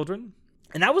Beast Children,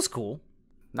 and that was cool.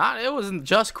 It wasn't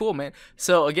just cool, man.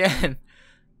 So again,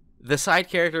 the side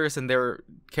characters and their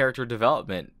character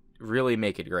development really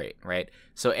make it great, right?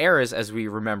 So Eris, as we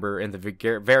remember in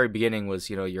the very beginning, was,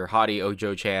 you know, your haughty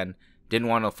Ojo-chan, didn't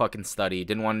want to fucking study,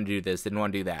 didn't want to do this, didn't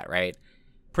want to do that, right?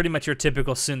 Pretty much your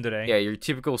typical tsundere. Yeah, your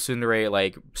typical tsundere,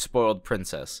 like, spoiled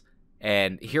princess.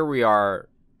 And here we are,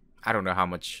 I don't know how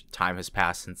much time has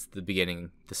passed since the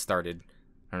beginning this started.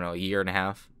 I don't know, a year and a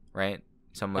half, right?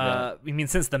 Something like that. You mean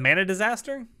since the mana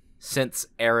disaster? Since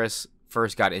Eris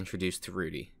first got introduced to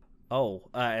Rudy. Oh,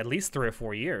 at least 3 or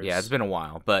 4 years. Yeah, it's been a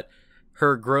while, but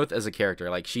her growth as a character,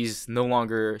 like she's still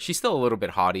a little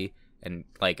bit haughty and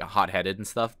like hot-headed and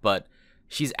stuff, but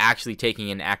she's actually taking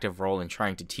an active role in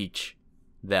trying to teach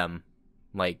them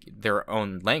like their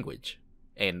own language,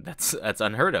 and that's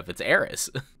unheard of. It's Eris.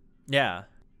 Yeah.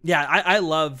 Yeah, I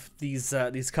love these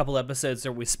couple episodes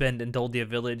that we spend in Doldia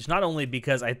Village, not only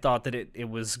because I thought that it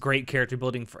was great character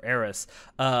building for Eris,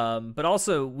 but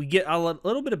also we get a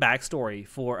little bit of backstory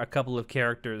for a couple of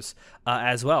characters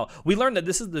as well. We learned that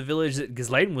this is the village that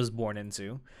Ghislaine was born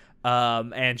into,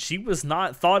 and she was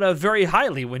not thought of very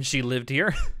highly when she lived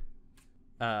here.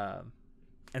 And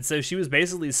so she was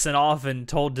basically sent off and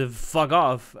told to fuck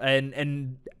off,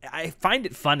 and I find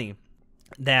it funny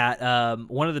that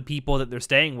one of the people that they're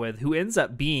staying with, who ends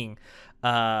up being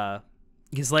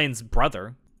Ghislaine's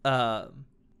brother,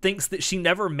 thinks that she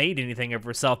never made anything of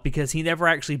herself because he never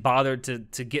actually bothered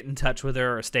to get in touch with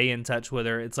her or stay in touch with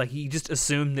her. It's like he just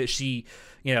assumed that she,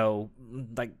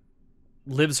 like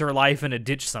lives her life in a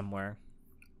ditch somewhere.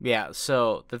 Yeah,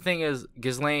 so the thing is,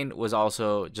 Ghislaine was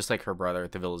also, just like her brother,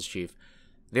 the village chief,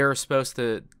 they were supposed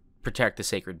to protect the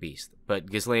sacred beast, but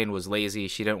Ghislaine was lazy.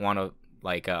 She didn't want to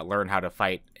learn how to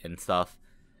fight and stuff,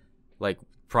 like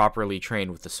properly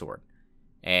train with the sword.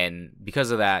 And because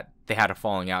of that, they had a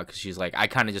falling out because she's like, I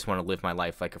kind of just want to live my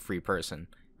life like a free person,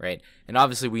 right? And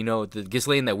obviously we know the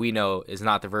Ghislaine that we know is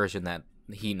not the version that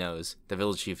he knows, the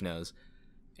village chief knows.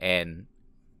 And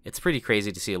it's pretty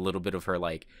crazy to see a little bit of her,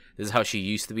 like, this is how she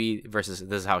used to be versus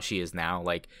this is how she is now.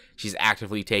 Like, she's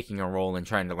actively taking a role in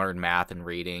trying to learn math and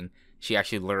reading. She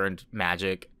actually learned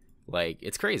magic. Like,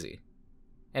 it's crazy.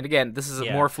 And again, this is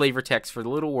a more flavor text for the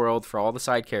little world, for all the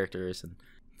side characters, and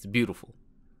it's beautiful.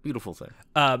 Beautiful thing.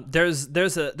 There's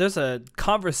a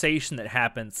conversation that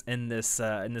happens in this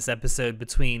episode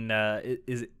between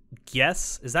is it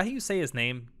Guess? Is that how you say his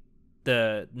name?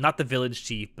 Not the village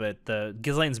chief, but the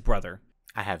Ghislaine's brother.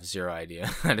 I have zero idea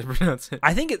how to pronounce it.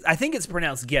 I think it's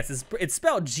pronounced Guess. It's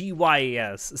spelled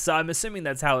Gyes, so I'm assuming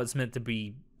that's how it's meant to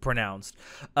be pronounced.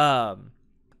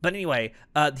 But anyway,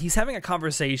 he's having a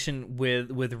conversation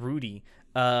with Rudy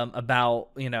about,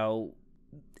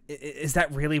 is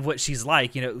that really what she's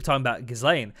like? Talking about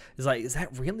Ghislaine. Is like, is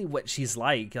that really what she's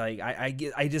like? Like,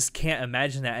 I just can't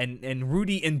imagine that. And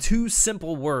Rudy, in 2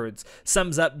 simple words,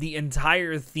 sums up the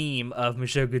entire theme of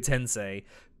Mushoku Tensei.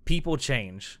 People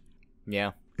change.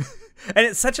 Yeah. And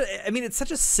it's such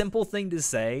a simple thing to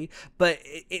say, but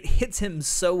it hits him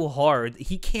so hard.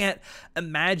 He can't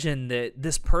imagine that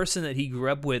this person that he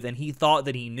grew up with and he thought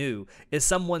that he knew is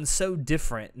someone so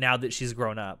different now that she's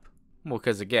grown up. Well,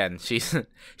 because again, she's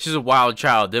a wild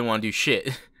child, didn't want to do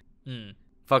shit.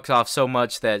 Fucks off so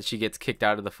much that she gets kicked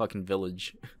out of the fucking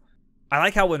village. I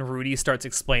like how when Rudy starts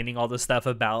explaining all this stuff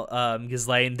about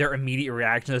Ghislaine, their immediate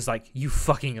reaction is like, "You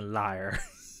fucking liar."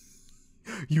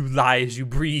 You lie as you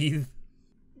breathe.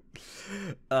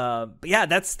 But yeah,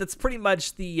 that's pretty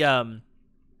much the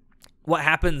what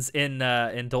happens in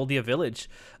Doldia Village.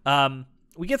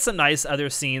 We get some nice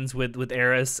other scenes with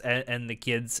Eris and the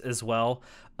kids as well.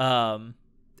 And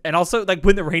also, like,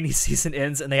 when the rainy season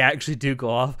ends and they actually do go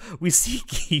off, we see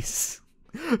Geese,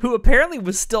 who apparently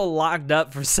was still locked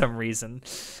up for some reason.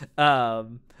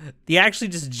 He actually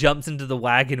just jumps into the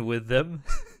wagon with them.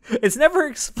 It's never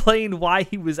explained why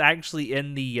he was actually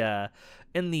in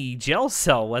the jail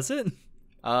cell, was it?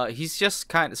 He's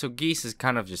just so Geese is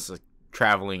kind of just a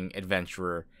traveling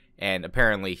adventurer, and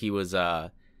apparently he was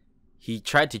he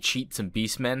tried to cheat some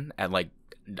beastmen at like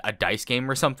a dice game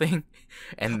or something.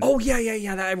 And oh yeah,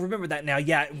 I remember that now.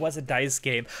 Yeah, it was a dice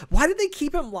game. Why did they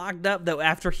keep him locked up though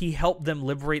after he helped them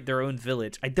liberate their own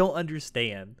village? I don't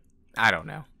understand. I don't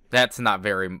know. That's not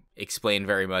explained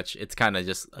very much. It's kind of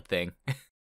just a thing.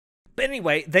 But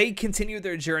anyway, they continue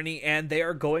their journey, and they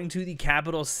are going to the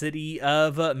capital city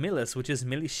of Milis, which is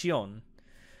Milicion.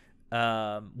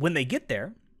 When they get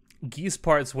there, Geese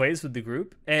parts ways with the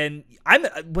group, and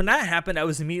when that happened, I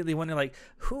was immediately wondering, like,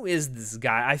 who is this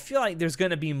guy? I feel like there's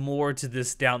going to be more to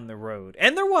this down the road,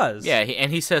 and there was. Yeah,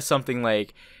 and he says something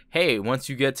like, hey, once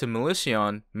you get to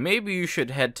Milicion, maybe you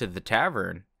should head to the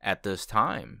tavern at this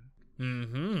time.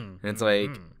 Mm-hmm. And it's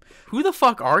like, who the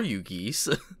fuck are you, Geese?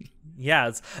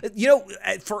 Yeah,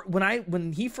 it's,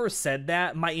 when he first said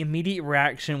that, my immediate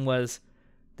reaction was,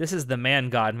 this is the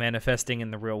man god manifesting in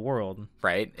the real world.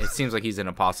 Right? It seems like he's an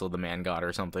apostle of the man god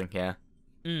or something, yeah.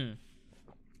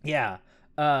 Yeah.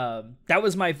 That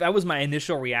was my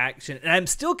initial reaction, and I'm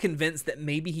still convinced that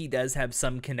maybe he does have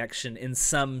some connection in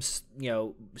some,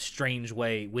 strange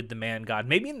way with the man god.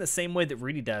 Maybe in the same way that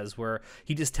Rudy does, where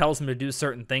he just tells him to do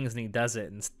certain things and he does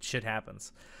it and shit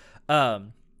happens.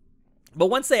 But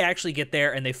once they actually get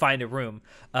there and they find a room,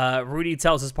 Rudy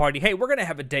tells his party, hey, we're going to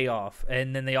have a day off.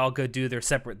 And then they all go do their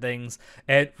separate things.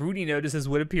 And Rudy notices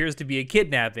what appears to be a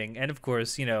kidnapping. And of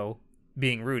course, you know,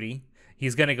 being Rudy,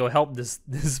 he's going to go help this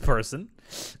person.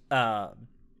 I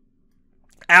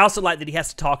also like that he has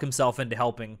to talk himself into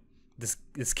helping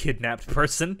this kidnapped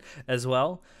person as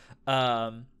well.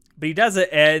 But he does it,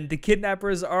 and the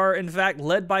kidnappers are, in fact,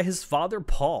 led by his father,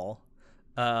 Paul.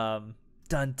 Dun,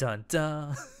 dun,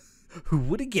 dun. Who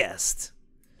would have guessed?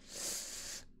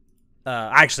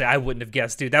 Actually, I wouldn't have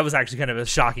guessed, dude. That was actually kind of a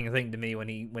shocking thing to me when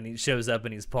he shows up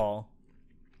and he's Paul.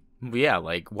 Yeah,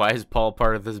 like, why is Paul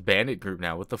part of this bandit group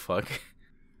now? What the fuck?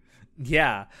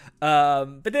 Yeah.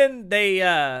 But then they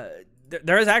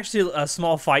there is actually a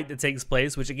small fight that takes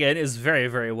place, which again is very,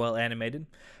 very well animated.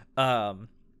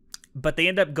 But they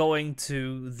end up going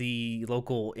to the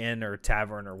local inn or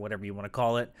tavern or whatever you want to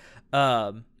call it.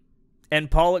 And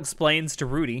Paul explains to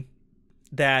Rudy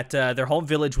that their home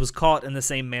village was caught in the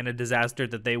same mana disaster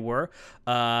that they were.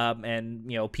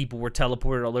 And, you know, people were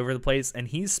teleported all over the place. And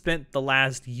he's spent the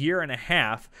last year and a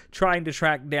half trying to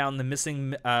track down the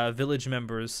missing village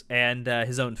members and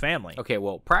his own family. Okay,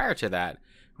 well, prior to that,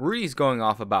 Rudy's going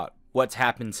off about what's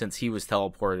happened since he was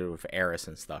teleported with Eris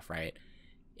and stuff, right?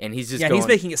 And he's just he's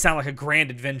making it sound like a grand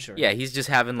adventure. Yeah, he's just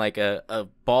having like a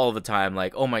ball of a time.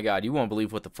 Like, oh my god, you won't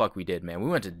believe what the fuck we did, man. We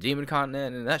went to the Demon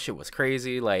Continent and that shit was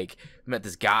crazy. Like, we met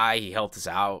this guy, he helped us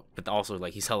out, but also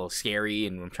like he's hella scary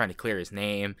and I'm trying to clear his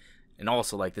name and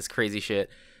also like this crazy shit.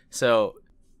 So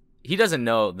he doesn't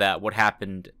know that what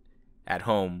happened at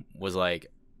home was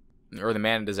like, or the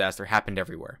mana disaster happened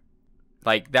everywhere.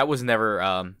 Like, that was never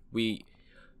I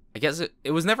guess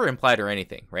it was never implied or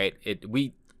anything, right?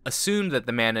 We assumed that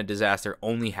the mana disaster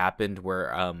only happened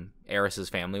where Eris's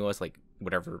family was, like,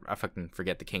 whatever, I fucking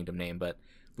forget the kingdom name, but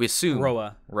we assume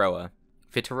Roa.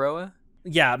 Fitaroa?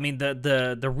 Yeah, I mean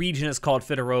the region is called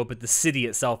Fitaroa, but the city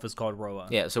itself is called Roa.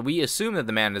 Yeah, so we assume that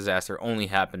the mana disaster only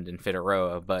happened in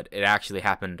Fitaroa, but it actually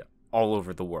happened all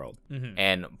over the world. Mm-hmm.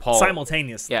 And Paul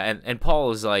simultaneously. Yeah, and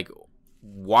Paul is like,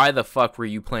 why the fuck were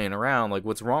you playing around? Like,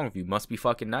 what's wrong with you? Must be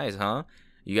fucking nice, huh?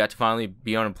 You got to finally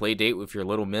be on a play date with your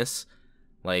little miss.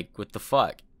 Like, what the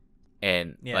fuck?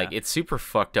 And like, it's super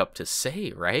fucked up to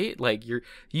say, right? Like,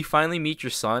 you finally meet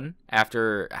your son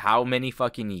after how many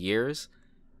fucking years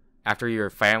after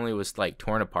your family was like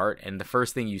torn apart, and the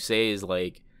first thing you say is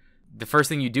like, the first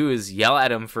thing you do is yell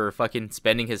at him for fucking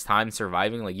spending his time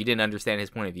surviving. Like, you didn't understand his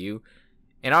point of view.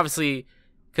 And obviously,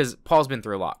 because Paul's been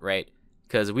through a lot, right?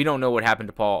 Because we don't know what happened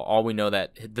to Paul. All we know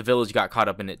that the village got caught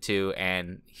up in it too,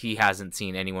 and he hasn't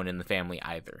seen anyone in the family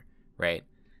either, right?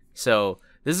 So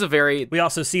this is a very... We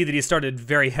also see that he started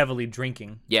very heavily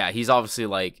drinking. Yeah, he's obviously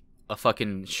like a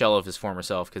fucking shell of his former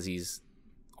self because he's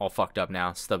all fucked up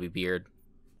now, stubby beard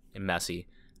and messy,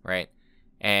 right?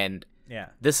 And yeah,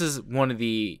 this is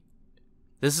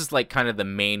like kind of the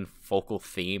main focal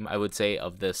theme, I would say,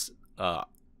 of this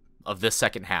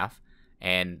second half,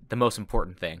 and the most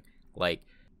important thing. Like,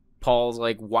 Paul's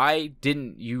like, why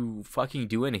didn't you fucking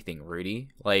do anything, Rudy?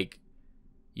 Like,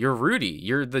 you're Rudy.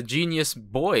 You're the genius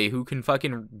boy who can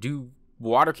fucking do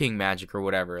Water King magic or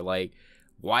whatever. Like,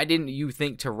 why didn't you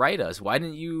think to write us? Why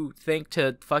didn't you think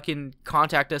to fucking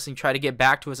contact us and try to get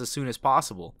back to us as soon as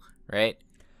possible, right?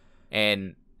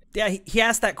 And... yeah, he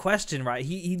asked that question, right?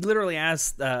 He literally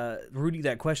asked Rudy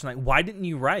that question, like, why didn't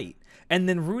you write? And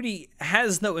then Rudy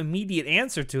has no immediate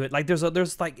answer to it. Like,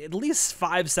 there's like at least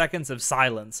 5 seconds of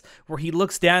silence where he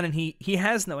looks down and he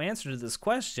has no answer to this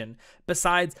question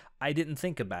besides, I didn't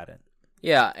think about it.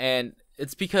 Yeah, and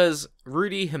it's because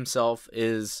Rudy himself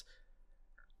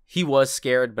he was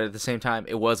scared, but at the same time,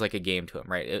 it was like a game to him,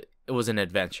 right? It was an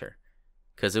adventure.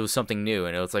 Because it was something new,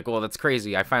 and it was like, well, that's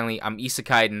crazy. I'm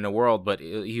isekai'd in a world, but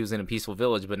he was in a peaceful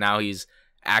village, but now he's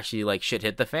actually, like, shit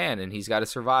hit the fan, and he's got to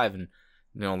survive and,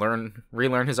 you know,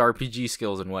 relearn his RPG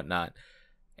skills and whatnot.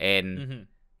 And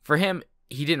for him,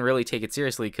 he didn't really take it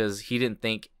seriously because he didn't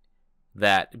think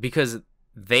that, because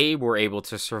they were able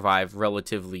to survive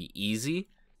relatively easy,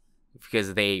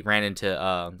 because they ran into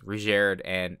Rigerd,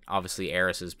 and obviously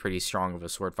Eris is pretty strong of a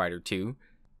sword fighter too,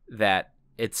 that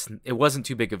it wasn't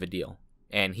too big of a deal.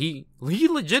 And he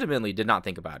legitimately did not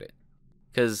think about it.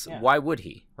 Because why would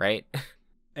he, right?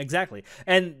 Exactly.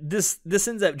 And this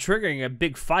ends up triggering a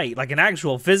big fight, like an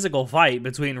actual physical fight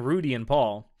between Rudy and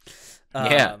Paul.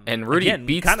 Yeah, and Rudy again,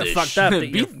 beats kind of fucked up.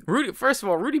 Rudy, first of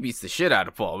all, Rudy beats the shit out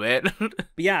of Paul, man. But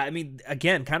yeah, I mean,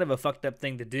 again, kind of a fucked up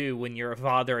thing to do when you're a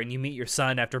father and you meet your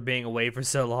son after being away for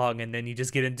so long, and then you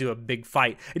just get into a big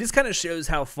fight. It just kind of shows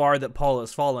how far that Paul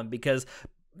has fallen, because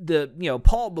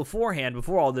Paul beforehand,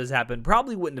 before all this happened,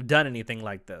 probably wouldn't have done anything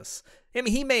like this. I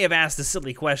mean, he may have asked a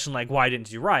silly question like, why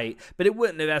didn't you write? But it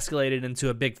wouldn't have escalated into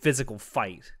a big physical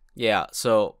fight. Yeah,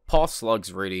 so Paul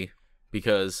slugs Rudy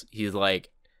because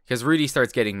Rudy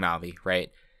starts getting mouthy,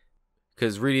 right?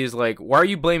 Because Rudy is like, why are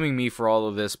you blaming me for all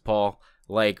of this, Paul?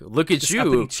 Like, look at This you.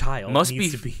 uppity child Must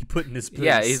needs be to be put in his place.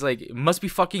 Yeah, he's like, it must be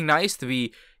fucking nice to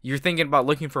be. You're thinking about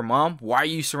looking for mom. Why are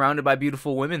you surrounded by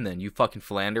beautiful women then? You fucking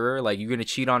philanderer. Like, you gonna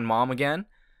cheat on mom again?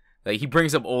 Like, he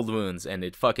brings up old wounds and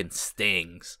it fucking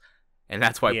stings, and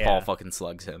that's why Paul fucking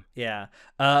slugs him. Yeah.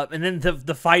 And then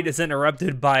the fight is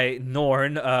interrupted by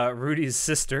Norn, Rudy's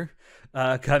sister,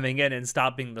 coming in and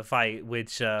stopping the fight.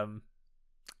 Which,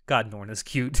 God, Norn is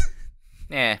cute.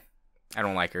 I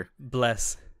don't like her.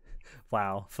 Bless.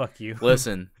 Wow, fuck you.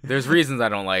 Listen, there's reasons I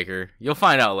don't like her. You'll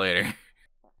find out later.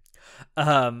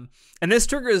 And this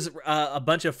triggers a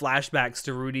bunch of flashbacks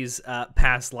to Rudy's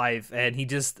past life, and he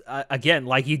just, again,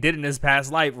 like he did in his past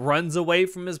life, runs away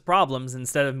from his problems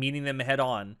instead of meeting them head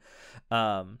on.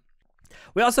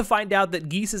 We also find out that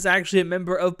Geese is actually a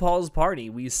member of Paul's party.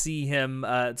 We see him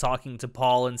talking to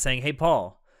Paul and saying, hey,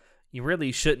 Paul, you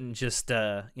really shouldn't just,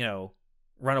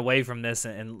 run away from this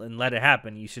and let it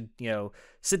happen. You should,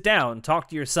 sit down, talk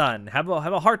to your son, have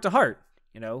a heart-to-heart,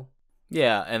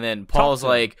 Yeah, and then Paul's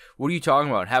like, what are you talking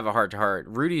about? Have a heart-to-heart.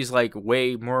 Rudy's like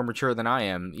way more mature than I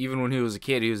am. Even when he was a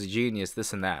kid, he was a genius,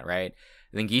 this and that, right?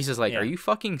 And then Geese is like, are you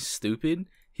fucking stupid?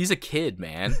 He's a kid,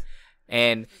 man.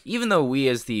 And even though we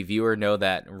as the viewer know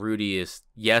that Rudy is,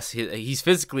 yes, he's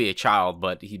physically a child,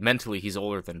 but mentally he's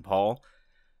older than Paul,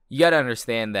 you gotta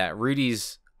understand that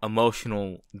Rudy's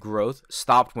emotional growth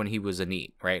stopped when he was a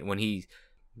NEET, right? When he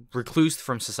reclused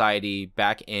from society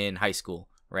back in high school,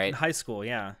 right? In high school,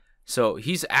 yeah. So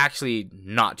he's actually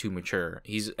not too mature.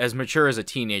 He's as mature as a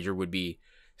teenager would be.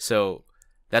 So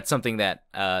that's something that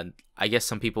I guess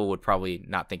some people would probably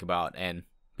not think about and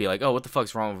be like, oh, what the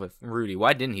fuck's wrong with Rudy?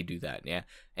 Why didn't he do that? Yeah.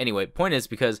 Anyway, point is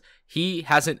because he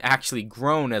hasn't actually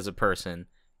grown as a person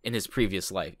in his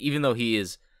previous life. Even though he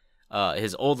is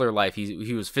his older life,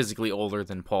 he was physically older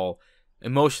than Paul.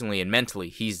 Emotionally and mentally,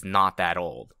 he's not that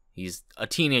old. He's a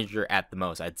teenager at the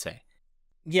most, I'd say.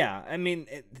 Yeah, I mean,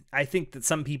 I think that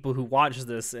some people who watch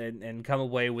this and come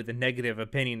away with a negative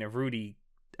opinion of Rudy,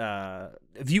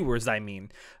 viewers, I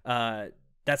mean,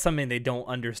 that's something they don't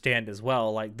understand as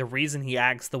well. Like, the reason he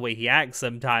acts the way he acts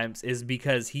sometimes is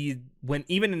because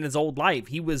even in his old life,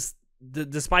 he was,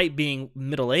 despite being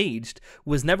middle-aged,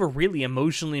 was never really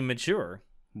emotionally mature.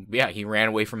 Yeah, he ran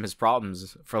away from his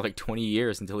problems for like 20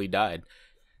 years until he died.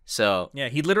 So yeah,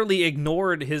 he literally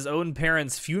ignored his own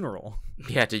parents' funeral.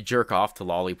 He had to jerk off to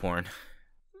lolly porn.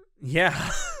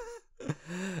 Yeah.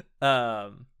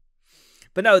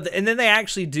 But no, and then they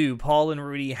actually do. Paul and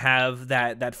Rudy have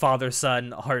that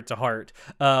father-son heart-to-heart.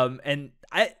 And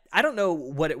I don't know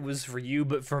what it was for you,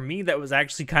 but for me, that was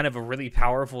actually kind of a really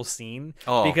powerful scene.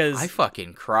 Oh, because I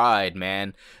fucking cried,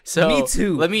 man. So me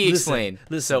too. Let me explain.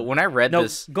 Listen. So when I read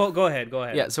this, go ahead.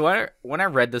 Yeah. So when I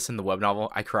read this in the web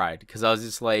novel, I cried because I was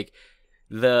just like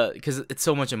because it's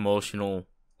so much emotional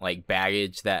like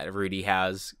baggage that Rudy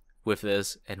has with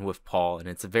this and with Paul, and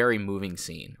it's a very moving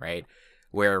scene, right?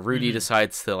 Where Rudy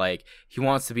decides to he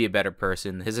wants to be a better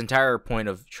person. His entire point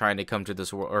of trying to come to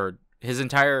this world, or his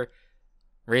entire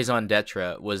raison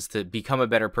d'etre was to become a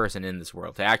better person in this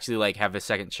world, to actually have a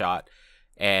second shot.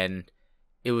 And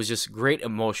it was just great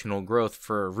emotional growth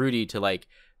for Rudy to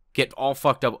get all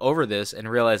fucked up over this and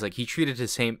realize he treated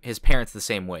his parents the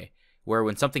same way, where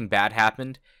when something bad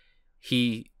happened,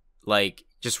 he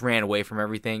just ran away from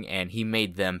everything and he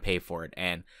made them pay for it.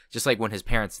 And just like when his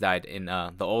parents died in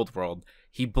the old world,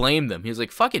 he blamed them. He was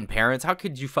like, fucking parents, how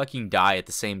could you fucking die at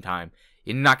the same time?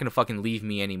 You're not gonna fucking leave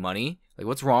me any money?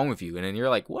 What's wrong with you? And then you're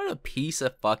like, what a piece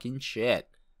of fucking shit.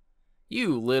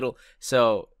 You little...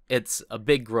 So it's a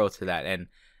big growth to that. And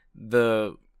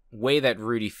the way that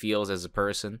Rudy feels as a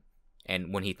person,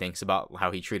 and when he thinks about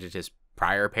how he treated his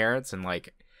prior parents, and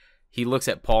he looks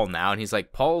at Paul now and he's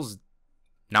like, Paul's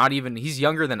not even... He's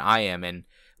younger than I am, and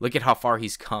look at how far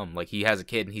he's come. He has a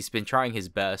kid and he's been trying his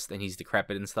best and he's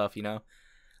decrepit and stuff, you know?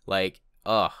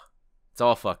 It's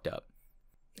all fucked up.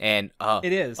 And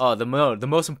it is. The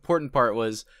most important part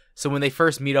was, so when they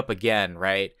first meet up again,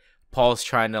 right? Paul's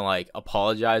trying to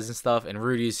apologize and stuff, and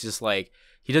Rudy's just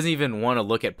he doesn't even want to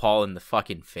look at Paul in the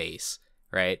fucking face,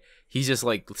 right? He's just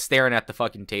staring at the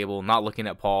fucking table, not looking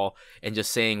at Paul, and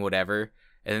just saying whatever.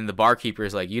 And then the barkeeper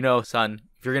is like, son,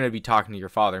 if you're gonna be talking to your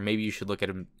father, maybe you should look at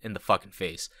him in the fucking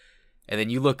face. And then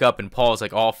you look up and Paul's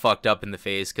all fucked up in the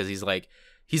face because he's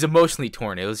he's emotionally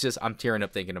torn. It was just, I'm tearing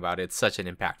up thinking about it. It's such an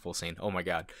impactful scene. Oh my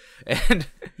god. And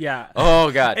yeah. oh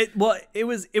god. It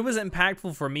was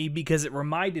impactful for me because it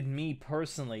reminded me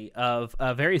personally of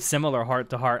a very similar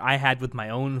heart-to-heart I had with my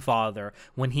own father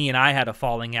when he and I had a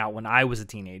falling out when I was a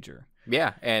teenager.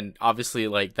 Yeah, and obviously,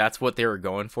 like, that's what they were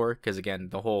going for, because, again,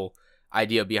 the whole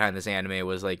idea behind this anime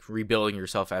was, like, rebuilding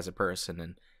yourself as a person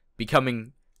and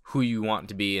becoming who you want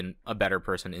to be and a better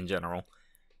person in general.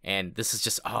 And this is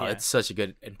just, it's such a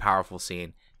good and powerful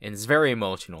scene, and it's very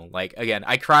emotional. Like, again,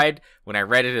 I cried when I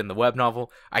read it in the web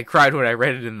novel. I cried when I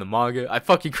read it in the manga. I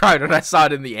fucking cried when I saw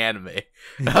it in the anime.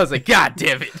 And I was like, God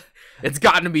damn it. It's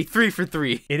gotten to be 3 for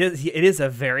 3. It is a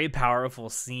very powerful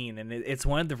scene, and it's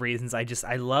one of the reasons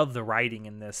I love the writing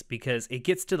in this, because it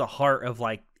gets to the heart of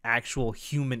like actual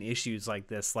human issues like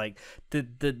this, like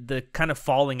the kind of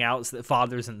falling outs that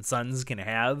fathers and sons can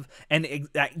have, and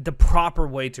the proper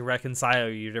way to reconcile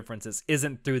your differences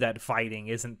isn't through that fighting,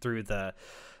 isn't through the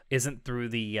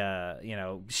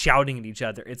shouting at each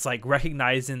other. It's like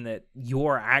recognizing that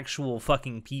you're actual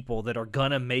fucking people that are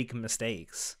gonna make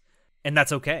mistakes, and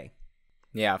that's okay.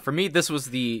 Yeah, for me, this would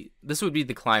be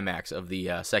the climax of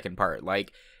the second part.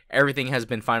 Like, everything has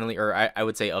been finally, or I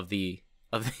would say of the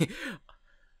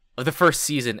first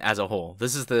season as a whole.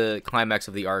 This is the climax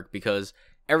of the arc, because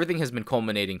everything has been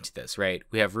culminating to this, right?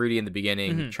 We have Rudy in the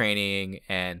beginning, training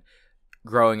and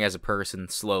growing as a person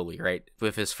slowly, right?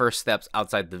 With his first steps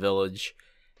outside the village,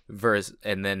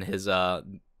 and then his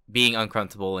being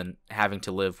uncomfortable and having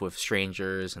to live with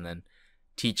strangers, and then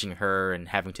teaching her and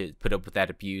having to put up with that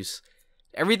abuse.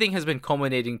 Everything has been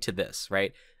culminating to this,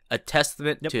 right? A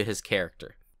testament to his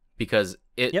character, because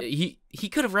he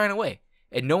could have ran away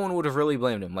and no one would have really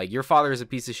blamed him. Like, your father is a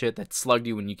piece of shit that slugged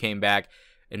you when you came back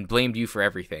and blamed you for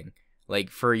everything, like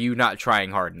for you not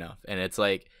trying hard enough. And it's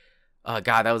like,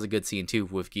 God, that was a good scene too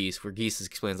with Geese, where Geese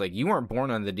explains, like, you weren't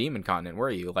born on the demon continent,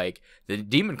 were you? Like, the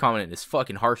demon continent is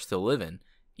fucking harsh to live in,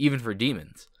 even for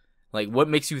demons. Like, what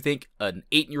makes you think an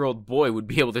 8-year-old boy would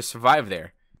be able to survive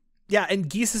there? Yeah, and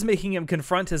Geese is making him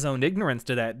confront his own ignorance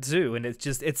to that too, and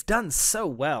it's done so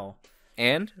well.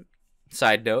 And,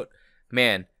 side note,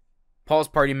 man, Paul's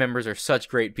party members are such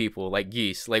great people, like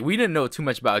Geese. Like, we didn't know too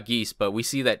much about Geese, but we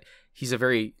see that he's a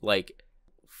very, like,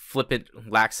 flippant,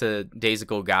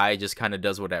 lackadaisical guy, just kind of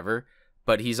does whatever.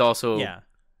 But he's also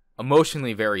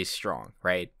emotionally very strong,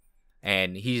 right?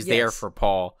 And he's there for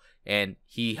Paul, and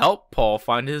he helped Paul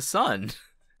find his son.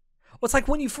 Well, it's like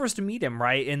when you first meet him,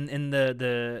 right, in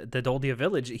the Doldia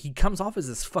village, he comes off as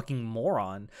this fucking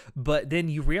moron, but then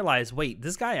you realize, wait,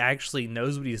 this guy actually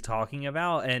knows what he's talking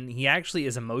about, and he actually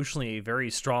is emotionally a very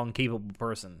strong, capable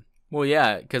person. Well,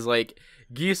 yeah, because, like,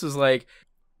 Geese was like,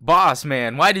 boss,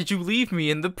 man, why did you leave me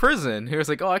in the prison? He was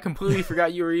like, oh, I completely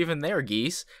forgot you were even there,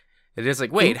 Geese. And it's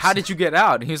like, wait, how did you get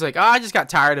out? And he was like, oh, I just got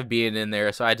tired of being in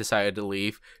there, so I decided to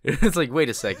leave. And it's like, wait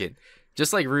a second.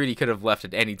 Just like Rudy could have left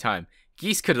at any time,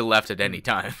 Geese could have left at any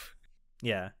time.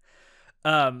 Yeah.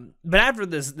 But after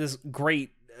this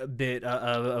great bit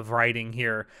of writing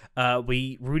here,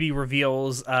 Rudy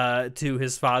reveals to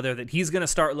his father that he's going to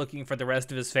start looking for the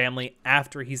rest of his family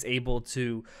after he's able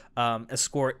to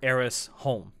escort Eris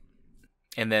home.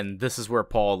 And then this is where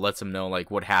Paul lets him know,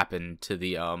 like, what happened to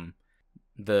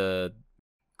the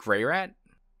Grey Rat?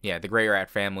 Yeah, the Grey Rat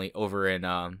family over in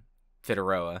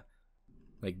Figueroa.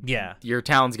 Like, your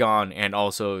town's gone, and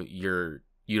also you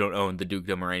don't own the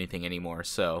dukedom or anything anymore,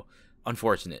 so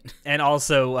unfortunate. And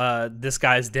also, this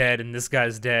guy's dead, and this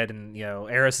guy's dead, and,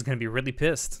 Eris is going to be really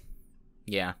pissed.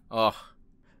 Yeah. Oh.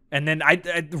 And then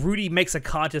Rudy makes a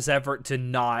conscious effort to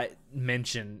not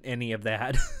mention any of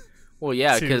that. Well,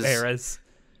 yeah, because Eris.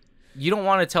 You don't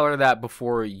want to tell her that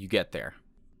before you get there.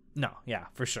 No, yeah,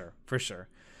 for sure.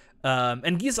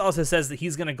 And Geese also says that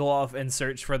he's going to go off and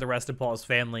search for the rest of Paul's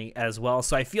family as well.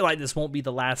 So I feel like this won't be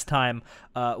the last time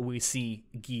we see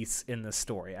Geese in this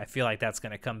story. I feel like that's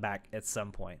going to come back at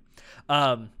some point.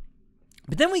 But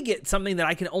then we get something that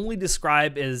I can only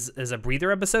describe as a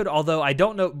breather episode, although I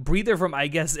don't know, breather from, I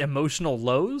guess, emotional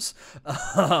lows.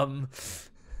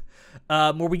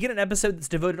 Where we get an episode that's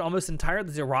devoted almost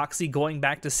entirely to Roxy going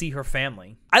back to see her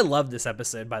family. I love this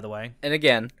episode, by the way. And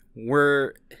again,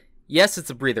 yes, it's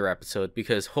a breather episode,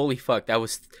 because holy fuck, there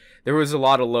was a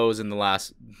lot of lows in the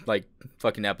last, like,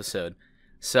 fucking episode.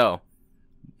 So,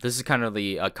 this is kind of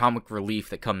the comic relief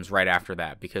that comes right after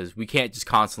that, because we can't just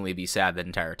constantly be sad the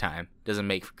entire time. Doesn't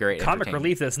make for great comic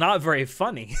relief that's not very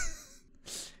funny.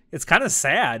 It's kind of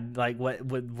sad, like,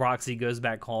 when Roxy goes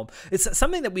back home. It's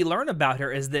something that we learn about her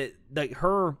is that, like,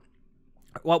 her...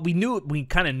 Well, we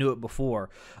kind of knew it before,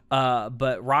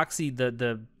 but Roxy,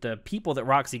 the people that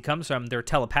Roxy comes from, they're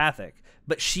telepathic,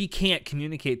 but she can't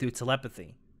communicate through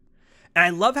telepathy. And I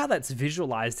love how that's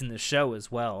visualized in the show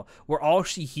as well, where all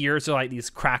she hears are like these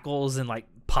crackles and like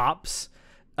pops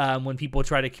when people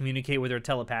try to communicate with her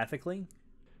telepathically.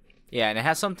 Yeah, and it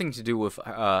has something to do with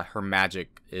her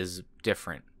magic is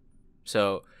different.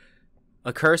 So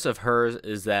a curse of hers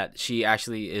is that she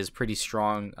actually is pretty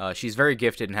strong. She's very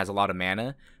gifted and has a lot of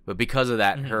mana, but because of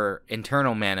that, her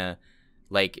internal mana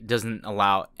like doesn't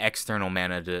allow external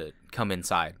mana to come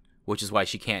inside, which is why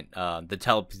she can't. The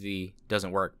telepathy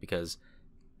doesn't work because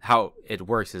how it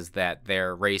works is that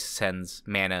their race sends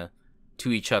mana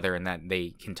to each other and that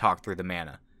they can talk through the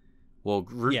mana. Well,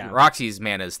 Roxy's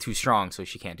mana is too strong, so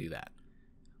she can't do that,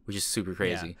 which is super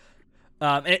crazy.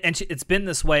 Yeah. It's been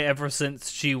this way ever since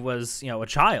she was, a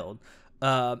child.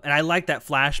 And I like that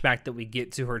flashback that we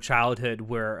get to her childhood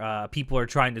where people are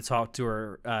trying to talk to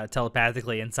her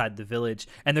telepathically inside the village,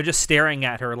 and they're just staring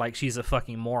at her like she's a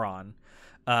fucking moron.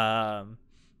 And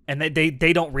they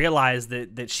don't realize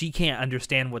that she can't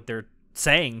understand what they're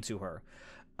saying to her.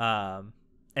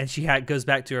 And she goes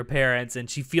back to her parents, and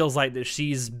she feels like that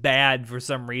she's bad for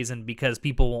some reason because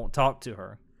people won't talk to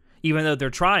her, even though they're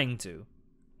trying to.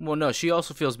 Well, no, she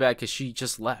also feels bad because she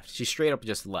just left. She straight up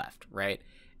just left, right?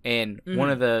 And one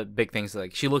of the big things,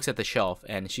 like, she looks at the shelf,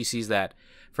 and she sees that,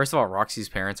 first of all, Roxy's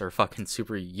parents are fucking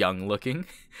super young looking.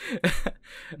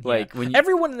 Like, when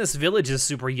everyone in this village is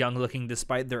super young looking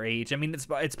despite their age. I mean,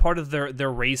 it's part of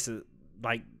their race,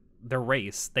 like, their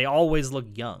race. They always look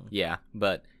young. Yeah,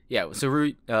 but... Yeah, so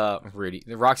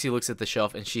Roxy looks at the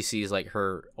shelf and she sees like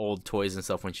her old toys and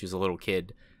stuff when she was a little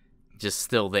kid, just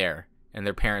still there, and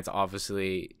her parents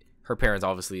obviously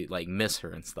like miss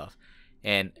her and stuff,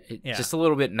 and just a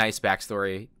little bit nice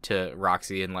backstory to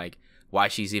Roxy and like why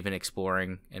she's even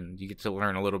exploring, and you get to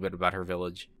learn a little bit about her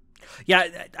village.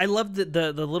 Yeah, I love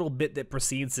the little bit that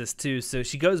precedes this too. So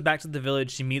she goes back to the village,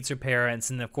 she meets her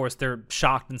parents, and of course they're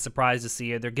shocked and surprised to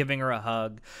see her. They're giving her a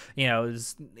hug,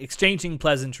 exchanging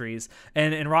pleasantries.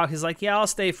 And Rocky's like, yeah, I'll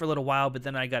stay for a little while, but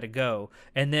then I gotta go.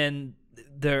 And then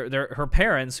her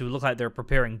parents, who look like they're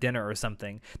preparing dinner or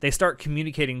something, they start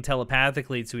communicating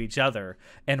telepathically to each other,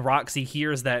 and Roxy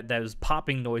hears those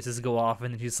popping noises go off,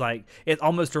 and she's like, it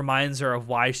almost reminds her of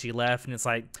why she left, and it's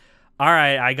like, all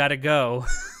right, I gotta go.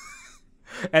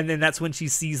 And then that's when she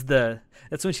sees the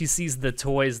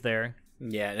toys there.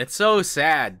 Yeah, and it's so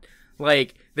sad.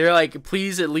 Like, they're like,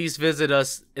 please at least visit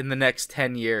us in the next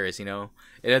 10 years, And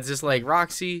it's just like,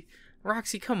 Roxy,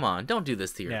 come on, don't do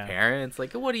this to your parents.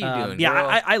 Like, what are you doing? Yeah,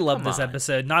 girl? I love this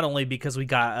episode, not only because we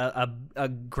got a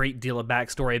great deal of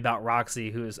backstory about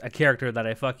Roxy, who is a character that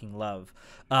I fucking love.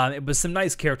 It was some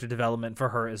nice character development for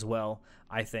her as well,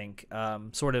 I think.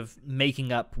 Sort of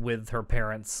making up with her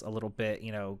parents a little bit,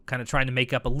 kind of trying to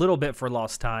make up a little bit for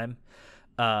lost time.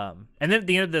 And then at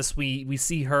the end of this, we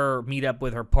see her meet up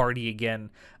with her party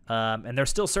again, and they're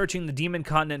still searching the Demon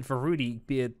Continent for Rudy,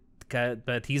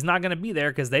 but he's not going to be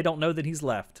there because they don't know that he's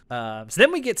left. So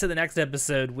then we get to the next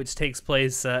episode, which takes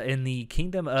place in the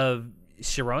kingdom of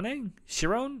Shirone?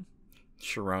 Shirone,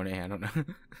 I don't know.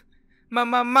 My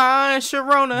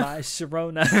Sharona. My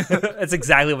Sharona. That's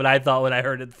exactly what I thought when I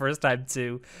heard it the first time,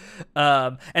 too.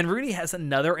 And Rudy has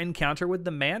another encounter with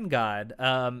the man god.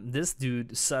 This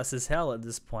dude sus as hell at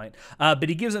this point. But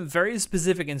he gives him very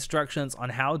specific instructions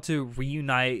on how to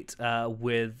reunite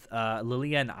with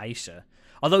Lilia and Aisha.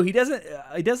 Although he doesn't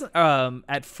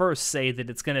at first say that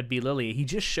it's going to be Lilia. He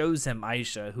just shows him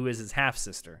Aisha, who is his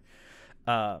half-sister.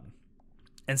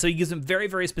 And so he gives him very,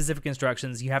 very specific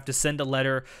instructions. You have to send a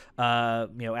letter,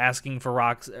 asking for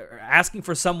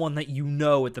someone that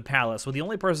at the palace. Well, the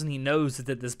only person he knows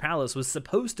at this palace was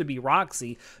supposed to be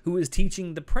Roxy, who is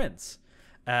teaching the prince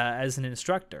as an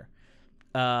instructor.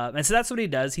 And so that's what he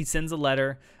does. He sends a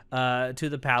letter to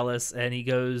the palace, and he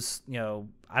goes,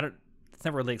 it's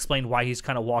never really explained why he's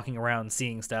kind of walking around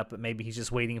seeing stuff, but maybe he's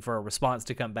just waiting for a response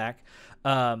to come back.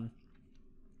 But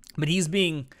he's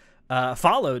being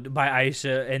followed by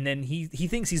Aisha, and then he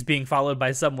thinks he's being followed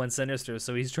by someone sinister,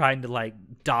 so he's trying to like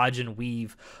dodge and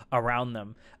weave around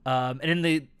them. And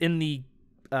in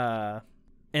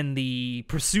the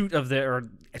pursuit of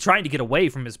trying to get away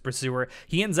from his pursuer,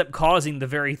 he ends up causing the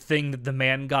very thing that the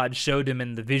man god showed him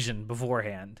in the vision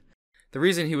beforehand. The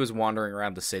reason he was wandering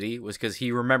around the city was because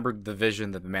he remembered the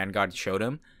vision that the man god showed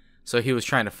him, so he was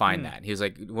trying to find that. He was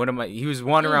like, he was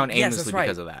wandering around aimlessly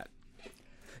because of that.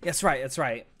 That's right.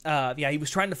 He was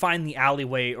trying to find the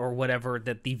alleyway or whatever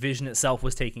that the vision itself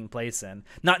was taking place in,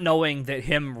 not knowing that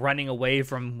him running away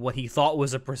from what he thought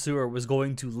was a pursuer was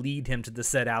going to lead him to the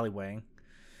said alleyway.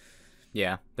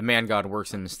 Yeah, the man god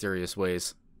works in mysterious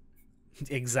ways.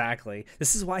 Exactly.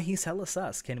 This is why he's hella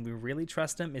sus. Can we really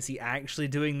trust him? Is he actually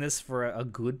doing this for a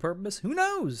good purpose? Who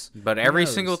knows? But every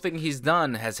single thing he's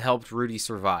done has helped Rudy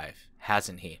survive,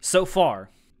 hasn't he? So far.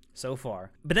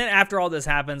 But then after all this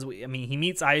happens, he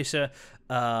meets Aisha,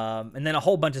 and then a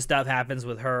whole bunch of stuff happens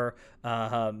with her,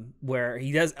 where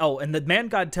he does. Oh, and the man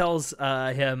god tells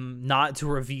him not to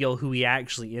reveal who he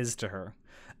actually is to her.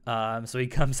 So he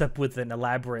comes up with an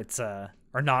elaborate,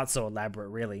 or not so elaborate,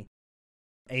 really,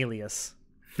 alias.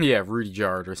 Yeah, Rudy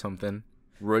Jard or something.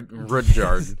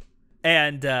 Rudjard.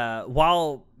 And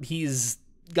while he's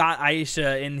got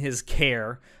Aisha in his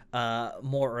care,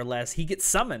 more or less, he gets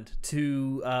summoned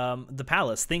to the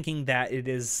palace, thinking that it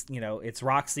is, it's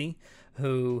Roxy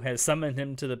who has summoned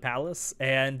him to the palace.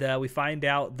 And we find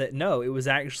out that no, it was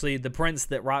actually the prince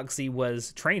that Roxy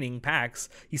was training, Pax.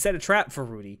 He set a trap for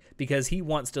Rudy because he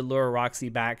wants to lure Roxy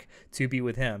back to be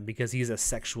with him because he's a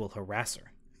sexual harasser.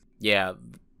 Yeah,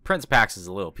 Prince Pax is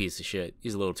a little piece of shit.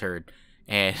 He's a little turd.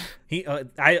 And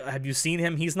have you seen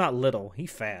him? He's not little.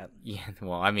 He's fat. Yeah,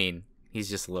 well, he's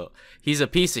just a little. He's a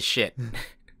piece of shit.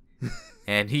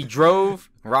 And he drove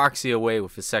Roxy away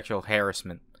with his sexual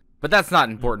harassment. But that's not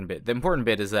an important bit. The important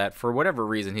bit is that for whatever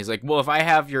reason, he's like, well, if I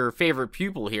have your favorite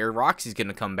pupil here, Roxy's going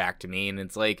to come back to me. And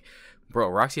it's like, bro,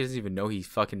 Roxy doesn't even know he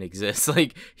fucking exists.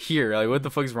 Like, what the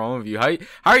fuck's wrong with you? How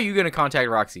are you going to contact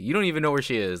Roxy? You don't even know where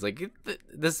she is. Like,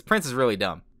 this prince is really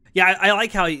dumb. Yeah, I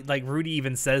like how Rudy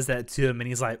even says that to him, and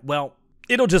he's like, well,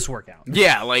 it'll just work out.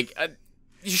 Yeah,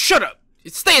 shut up.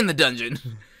 Stay in the dungeon.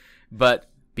 But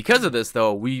because of this,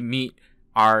 though, we meet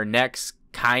our next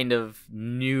kind of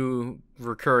new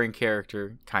recurring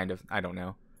character. Kind of. I don't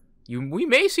know. We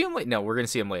may see him later. No, we're going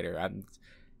to see him later.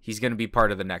 He's going to be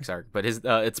part of the next arc. But it's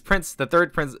the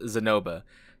third Prince Zenoba.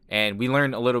 And we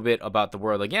learn a little bit about the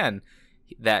world again,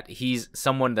 that he's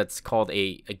someone that's called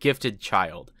a gifted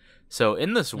child. So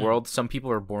in this world, some people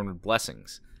are born with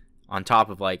blessings on top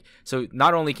of so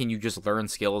not only can you just learn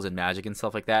skills and magic and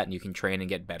stuff like that, and you can train and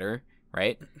get better,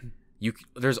 right?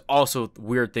 There's also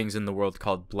weird things in the world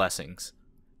called blessings.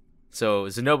 So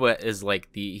Zenoba is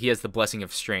he has the blessing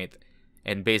of strength,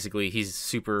 and basically he's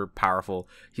super powerful.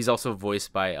 He's also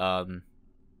voiced by, oh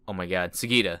my god,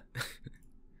 Sugita.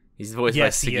 He's voiced by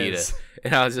Sugita.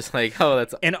 And I was just like, oh,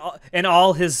 that's... In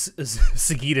all his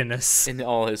Sugita-ness. In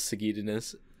all his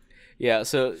Sugita-ness. Yeah,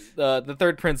 so the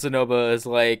third Prince Zenoba is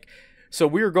like, so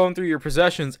we were going through your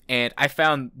possessions, and I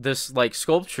found this,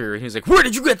 sculpture. And he's like, where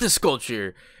did you get this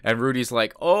sculpture? And Rudy's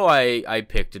like, oh, I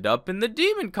picked it up in the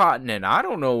Demon Continent. I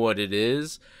don't know what it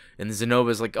is. And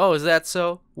Zenoba's like, oh, is that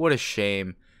so? What a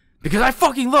shame. Because I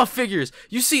fucking love figures.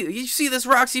 You see this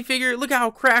Roxy figure? Look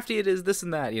how crafty it is, this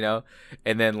and that,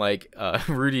 And then,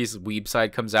 Rudy's weeb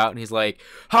side comes out, and he's like,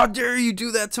 how dare you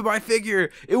do that to my figure?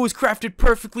 It was crafted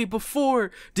perfectly before.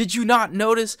 Did you not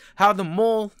notice how the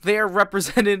mole there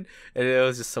represented? And it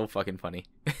was just so fucking funny.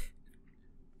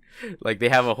 They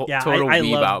have a whole total I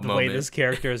weeb love out the moment. way this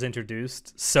character is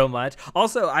introduced so much.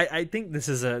 Also, I think this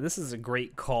is a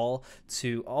great call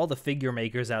to all the figure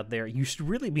makers out there. You should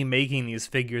really be making these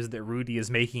figures that Rudy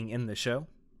is making in the show.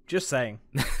 Just saying.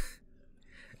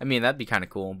 That'd be kind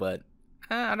of cool, but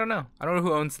I don't know. I don't know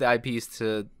who owns the IPs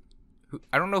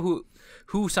I don't know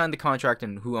who signed the contract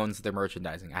and who owns the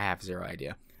merchandising. I have zero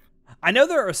idea. I know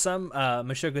there are some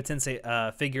Mushoku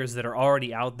Tensei figures that are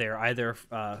already out there, either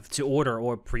to order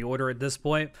or pre-order at this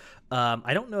point.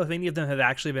 I don't know if any of them have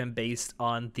actually been based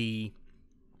on the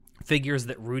figures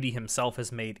that Rudy himself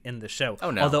has made in the show.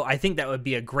 Oh, no. Although I think that would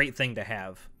be a great thing to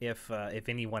have if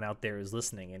anyone out there is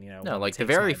listening. And no, the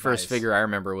very first figure I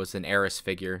remember was an Eris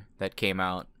figure that came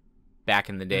out back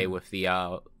in the day with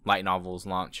the light novels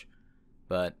launch.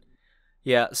 But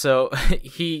yeah, so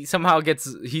he tells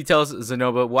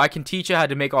Zenoba, well, I can teach you how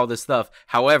to make all this stuff.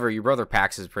 However, your brother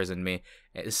Pax has imprisoned me.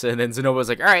 So then Zenoba's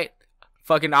like, all right,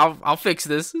 fucking, I'll fix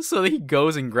this. So he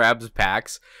goes and grabs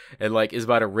Pax and is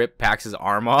about to rip Pax's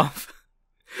arm off.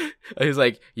 He's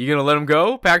like, you gonna let him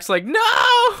go? Pax like, no!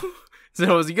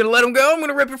 Zenoba's, you gonna let him go? I'm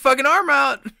gonna rip your fucking arm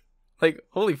out.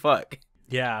 Holy fuck.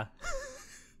 Yeah.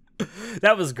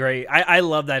 That was great. I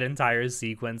love that entire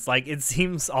sequence. It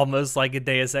seems almost like a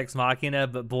Deus Ex Machina,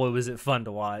 but boy, was it fun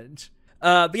to watch.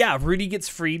 But yeah, Rudy gets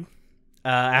freed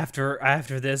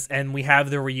after this, and we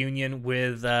have the reunion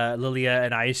with Lilia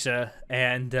and Aisha,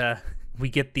 and we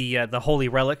get the Holy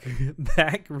Relic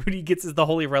back. Rudy gets the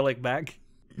Holy Relic back.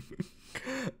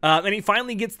 And he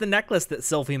finally gets the necklace that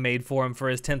Sylphie made for him for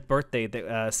his 10th birthday that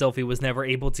Sylphie was never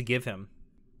able to give him.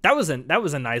 That was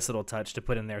a nice little touch to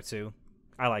put in there too.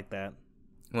 I like that.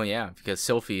 Well, yeah, because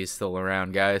Sylphie is still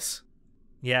around, guys.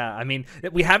 Yeah,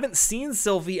 we haven't seen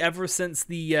Sylphie ever since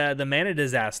the mana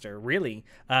disaster. Really,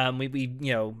 we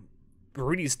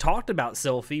Rudy's talked about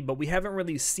Sylphie, but we haven't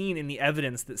really seen any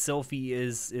evidence that Sylphie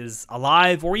is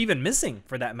alive or even missing,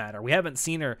 for that matter. We haven't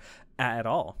seen her at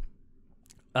all.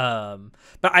 But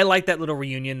I like that little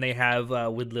reunion they have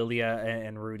with Lilia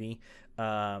and Rudy.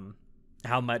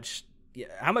 How much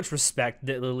respect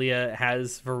that Lilia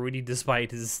has for Rudy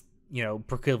despite his,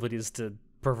 proclivities to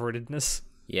pervertedness.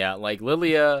 Yeah, like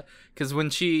Lilia, because when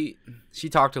she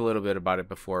talked a little bit about it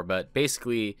before, but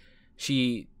basically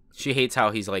she hates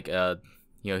how he's like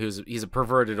he's a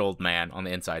perverted old man on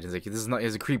the inside. He's like,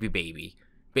 he's a creepy baby.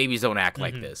 Babies don't act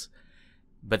like this.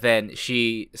 But then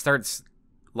she starts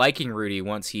liking Rudy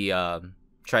once he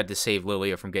tried to save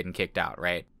Lilia from getting kicked out,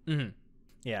 right? Mm-hmm.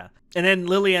 Yeah. And then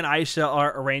Lilia and Aisha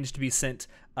are arranged to be sent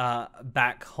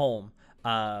back home.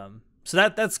 So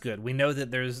that's good. We know that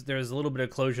there's a little bit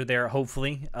of closure there,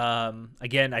 hopefully.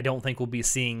 Again, I don't think we'll be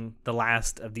seeing the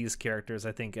last of these characters.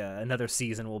 I think another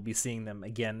season we'll be seeing them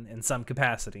again in some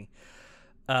capacity.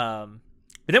 But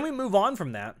then we move on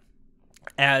from that.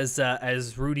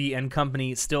 As Rudy and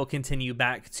company still continue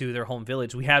back to their home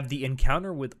village, we have the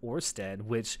encounter with Orsted,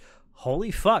 which,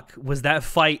 holy fuck, was that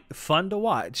fight fun to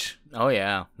watch. Oh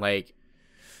yeah, like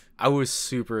I was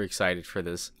super excited for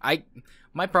this.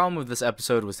 My problem with this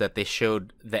episode was that they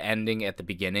showed the ending at the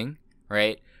beginning,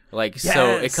 right? Like, yes.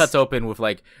 So it cuts open with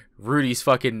like Rudy's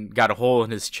fucking got a hole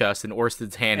in his chest and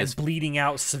Orsted's hand is bleeding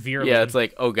out severely. Yeah, it's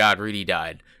like, oh god, Rudy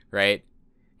died, right?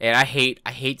 And I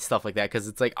hate stuff like that because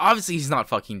it's like, obviously he's not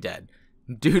fucking dead.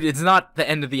 Dude, it's not the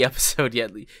end of the episode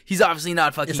yet. He's obviously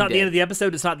not fucking dead. It's not the end of the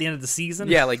episode. It's not the end of the season.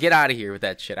 Yeah, like, get out of here with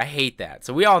that shit. I hate that.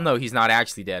 So we all know he's not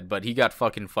actually dead, but he got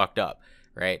fucking fucked up,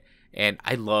 right? And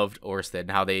I loved Orsted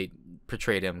and how they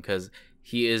portrayed him because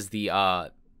he is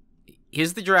the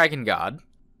dragon god,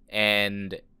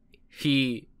 and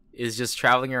he is just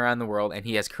traveling around the world, and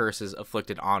he has curses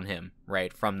afflicted on him,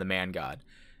 right, from the man god.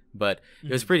 But it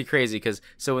was pretty crazy because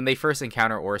so when they first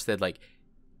encounter Orsted, like,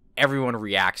 everyone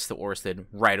reacts to Orsted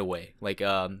right away. Like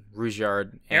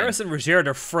Ruijard, Eris and Ruijard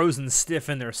are frozen stiff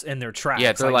in their tracks.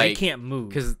 Yeah, they're like they can't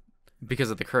move because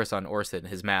of the curse on Orsted,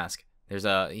 his mask.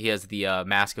 He has the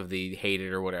mask of the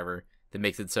hated or whatever that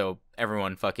makes it so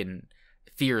everyone fucking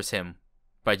fears him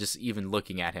by just even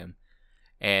looking at him.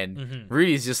 And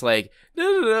Rudy's just like,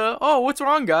 no. Oh, what's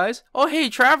wrong, guys? Oh, hey,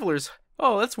 travelers.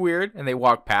 Oh, that's weird. And they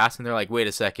walk past and they're like, wait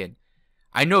a second.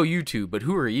 I know you two, but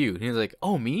who are you? And he's like,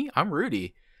 oh, me? I'm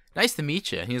Rudy. Nice to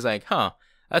meet you. And he's like, huh,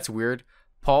 that's weird.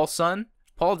 Paul's son?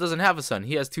 Paul doesn't have a son.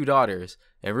 He has 2 daughters.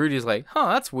 And Rudy's like,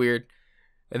 huh, that's weird.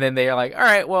 And then they're like, all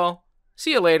right, well,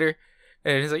 see you later.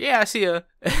 And he's like, yeah, see ya.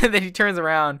 And then he turns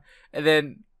around. And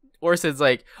then Orsted's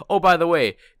like, oh, by the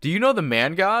way, do you know the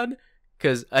man god?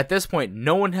 Because at this point,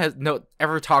 no one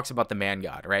ever talks about the man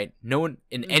god, right? No one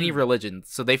in any religion.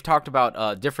 So they've talked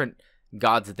about different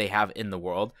gods that they have in the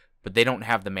world, but they don't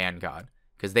have the man god.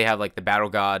 Because they have like the battle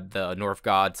god, the North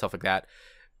god, stuff like that.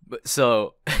 But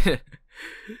so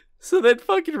then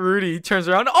fucking Rudy turns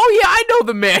around. Oh yeah, I know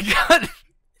the man god.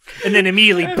 And then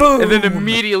immediately, boom. And then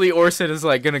immediately Orsted is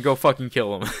like gonna go fucking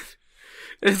kill him.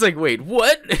 It's like, wait,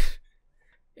 what?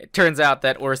 It turns out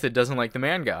that Orsted doesn't like the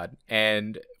man god,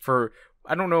 and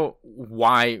I don't know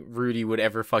why Rudy would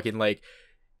ever fucking like.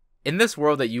 In this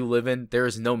world that you live in, there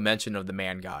is no mention of the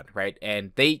man god, right?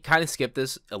 And they kind of skip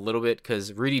this a little bit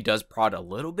because Rudy does prod a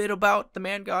little bit about the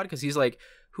man god because he's like,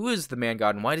 who is the man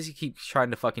god and why does he keep trying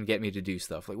to fucking get me to do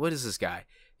stuff? Like, what is this guy?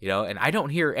 And I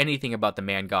don't hear anything about the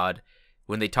man god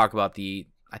when they talk about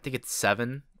I think it's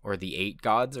 7 or the 8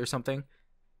 gods or something.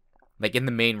 Like in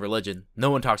the main religion,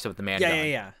 no one talks about the man god.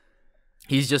 Yeah.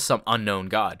 He's just some unknown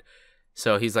god.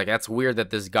 So he's like, that's weird that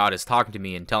this god is talking to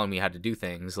me and telling me how to do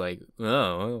things. Like,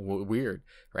 oh, weird,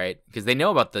 right? Because they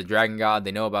know about the dragon god.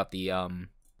 They know about the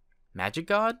magic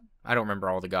god. I don't remember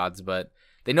all the gods, but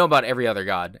they know about every other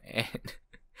god. And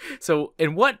so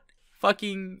in what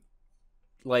fucking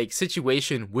like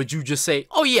situation would you just say,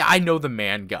 oh yeah, I know the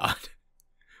man god?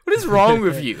 What is wrong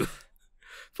with you?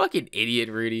 Fucking idiot,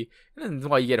 Rudy. And that's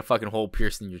why you get a fucking hole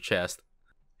pierced in your chest.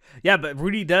 Yeah, but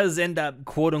Rudy does end up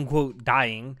quote unquote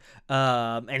dying,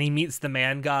 and he meets the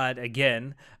man god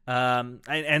again.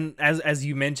 And as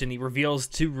you mentioned, he reveals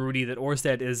to Rudy that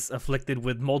Orsted is afflicted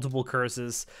with multiple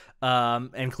curses,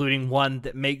 including one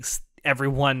that makes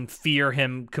everyone fear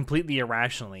him completely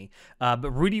irrationally.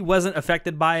 But Rudy wasn't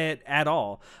affected by it at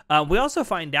all. We also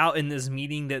find out in this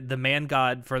meeting that the man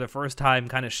god, for the first time,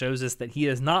 kind of shows us that he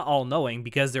is not all-knowing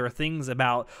because there are things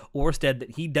about Orsted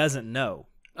that he doesn't know.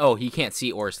 Oh, he can't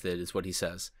see Orsted, is what he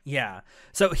says. Yeah,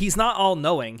 so he's not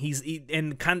all-knowing.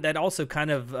 That also kind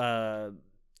of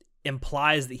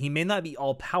implies that he may not be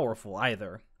all-powerful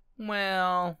either.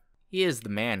 Well, He is the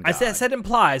man god. I said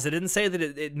implies. I didn't say that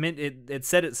it meant it. It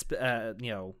said it.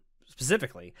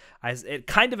 Specifically, it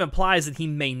kind of implies that he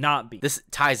may not be. This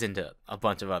ties into a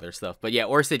bunch of other stuff, but yeah,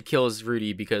 Orsted kills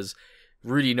Rudy because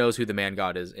Rudy knows who the man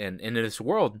god is, and in this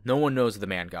world, no one knows the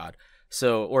man god.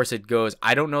 So Orsted goes,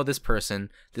 I don't know this person.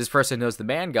 This person knows the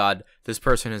man god. This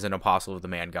person is an apostle of the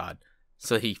man god.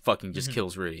 So he fucking just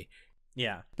kills Rudy.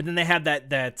 Yeah, but then they have that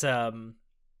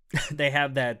they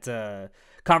have that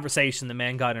conversation, the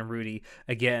man god and Rudy,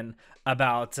 again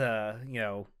about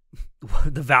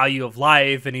the value of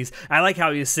life, and I like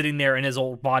how he's sitting there in his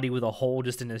old body with a hole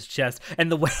just in his chest,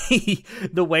 and the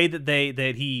way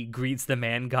that he greets the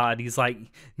man god, the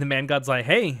man god's like,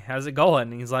 hey, how's it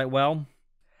going? And he's like, well,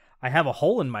 I have a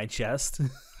hole in my chest.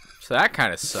 So that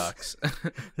kind of sucks.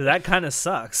 That kind of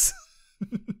sucks.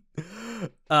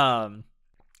 But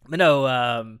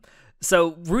no,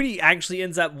 so Rudy actually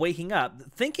ends up waking up,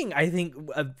 thinking, I think,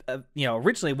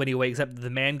 originally when he wakes up, the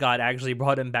man god actually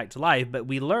brought him back to life. But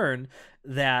we learn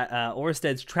that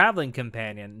Orsted's traveling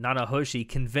companion, Nanahoshi,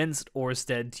 convinced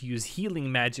Orsted to use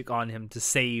healing magic on him to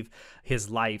save his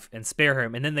life and spare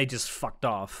him. And then they just fucked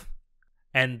off.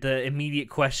 And the immediate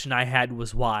question I had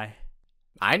was why?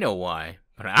 I know why,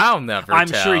 but I'll never I'm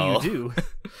tell. sure you do.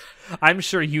 I'm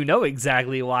sure you know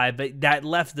exactly why, but that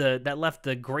left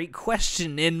the great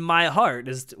question in my heart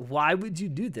as to why would you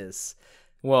do this?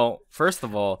 Well, first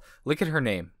of all, look at her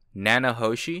name.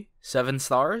 Nanahoshi, 7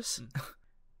 stars?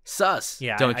 Sus,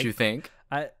 yeah, don't you think?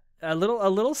 A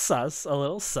little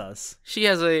sus. She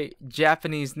has a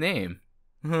Japanese name.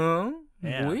 Huh?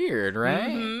 Yeah. Weird,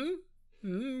 right? Mm-hmm.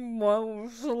 Well,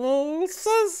 it's a little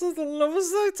sus. I don't know what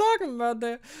they're talking about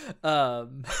there.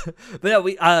 But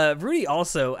yeah, Rudy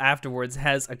also afterwards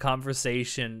has a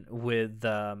conversation with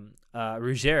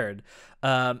Rugerd,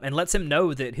 and lets him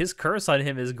know that his curse on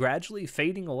him is gradually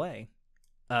fading away,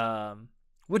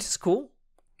 which is cool.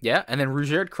 Yeah, and then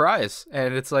Rugerd cries,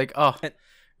 and it's like, oh,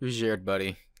 Rugerd,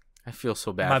 buddy, I feel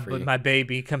so bad for you. My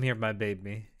baby, come here, my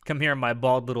baby. Come here, my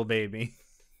bald little baby.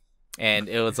 And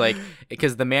it was like,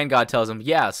 because the man god tells him,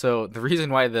 yeah, so the reason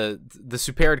why the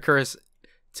supered curse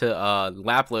to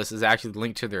Laplace is actually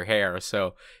linked to their hair,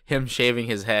 so him shaving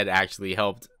his head actually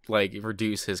helped, like,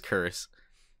 reduce his curse.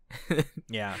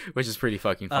 Yeah. Which is pretty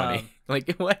fucking funny.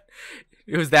 Like, what?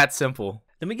 It was that simple.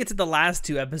 Then we get to the last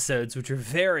 2 episodes, which are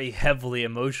very heavily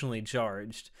emotionally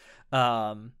charged.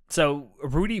 So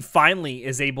Rudy finally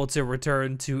is able to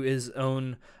return to his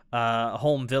own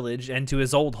home village and to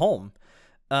his old home.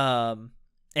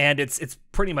 And it's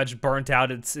pretty much burnt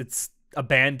out. It's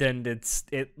abandoned.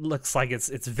 It looks like it's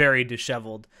very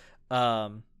disheveled.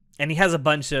 And he has a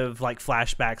bunch of like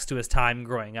flashbacks to his time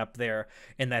growing up there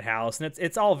in that house, and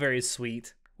it's all very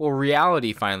sweet. Well,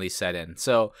 reality finally set in.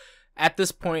 So at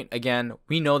this point, again,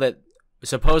 we know that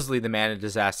supposedly the Mana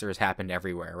disaster has happened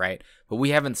everywhere, right? But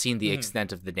we haven't seen the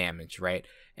extent of the damage, right?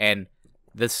 And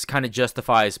this kind of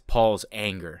justifies Paul's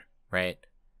anger, right?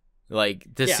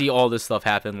 Like, to see all this stuff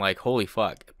happen, like, holy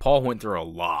fuck, Paul went through a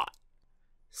lot.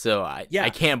 So I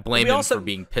can't blame him for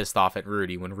being pissed off at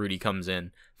Rudy when Rudy comes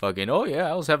in fucking, oh yeah,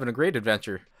 I was having a great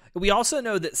adventure. We also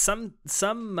know that some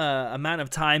amount of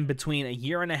time between 1.5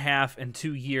 years and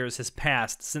 2 years has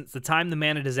passed since the time the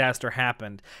Mana disaster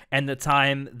happened and the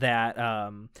time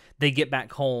that they get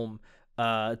back home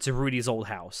to Rudy's old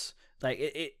house. Like,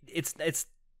 it's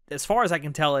as far as I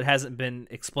can tell, it hasn't been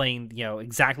explained,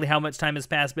 exactly how much time has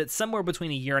passed, but it's somewhere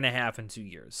between 1.5 years and 2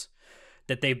 years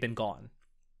that they've been gone.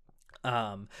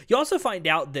 You also find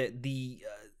out that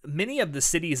many of the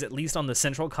cities, at least on the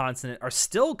central continent, are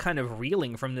still kind of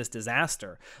reeling from this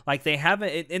disaster. Like, they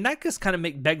haven't, and that just kind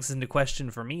of begs into question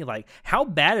for me, like, how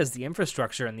bad is the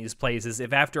infrastructure in these places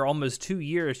if after almost 2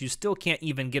 years you still can't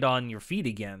even get on your feet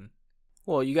again?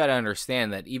 Well, you got to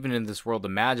understand that even in this world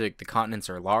of magic, the continents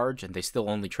are large and they still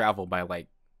only travel by like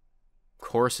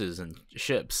horses and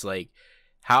ships. Like,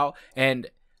 how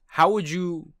would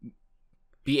you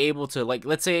be able to, like,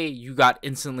 let's say you got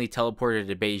instantly teleported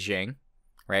to Beijing,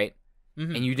 right?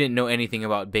 Mm-hmm. And you didn't know anything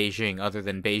about Beijing other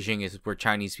than Beijing is where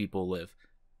Chinese people live,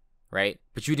 right?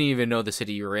 But you didn't even know the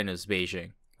city you were in is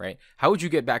Beijing, right? How would you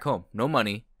get back home? No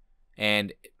money.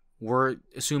 And we're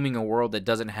assuming a world that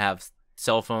doesn't have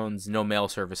cell phones, no mail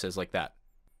services like that.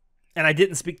 And I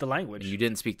didn't speak the language. And you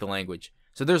didn't speak the language.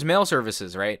 So there's mail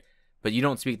services, right? But you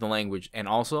don't speak the language. And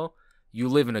also, you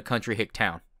live in a country hick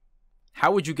town.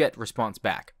 How would you get response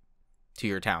back to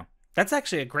your town? That's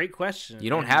actually a great question.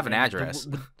 You don't have an address.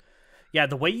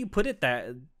 The way you put it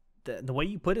the way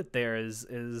you put it there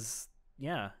is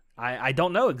I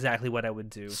don't know exactly what I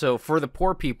would do. So for the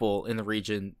poor people in the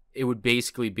region, it would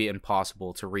basically be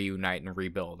impossible to reunite and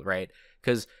rebuild, right?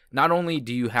 Because not only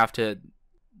do you have to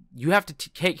you have to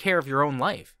take care of your own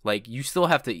life. Like, you still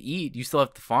have to eat, you still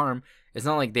have to farm. It's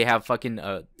not like they have fucking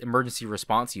emergency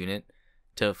response unit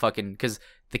to fucking, because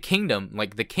the kingdom,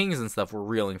 like the kings and stuff, were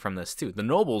reeling from this too. The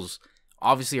nobles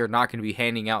obviously are not going to be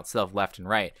handing out stuff left and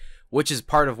right, which is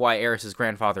part of why Eris's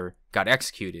grandfather got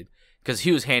executed, because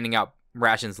he was handing out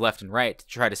rations left and right to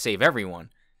try to save everyone.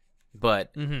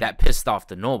 But that pissed off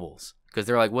the nobles, because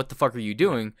they're like, what the fuck are you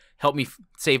doing? Help me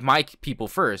save my people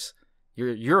first.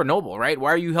 You're a noble, right?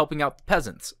 Why are you helping out the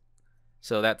peasants?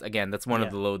 So that's one of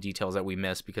the little details that we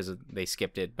missed because they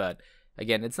skipped it. But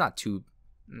again, it's not too.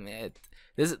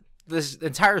 This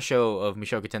entire show of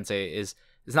Mushoku Tensei is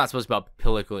not supposed to be about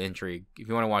political intrigue. If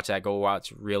you want to watch that, go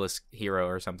watch Realist Hero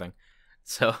or something.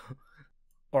 So,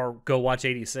 or go watch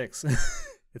 86.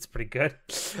 It's pretty good.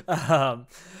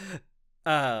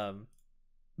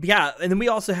 Yeah, and then we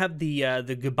also have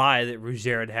the goodbye that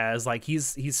Ruijerd has. Like,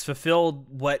 he's fulfilled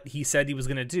what he said he was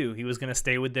gonna do. He was gonna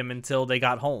stay with them until they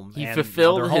got home. He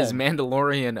fulfilled his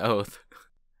Mandalorian oath.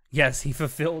 Yes, he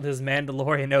fulfilled his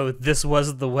Mandalorian oath. This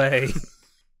was the way.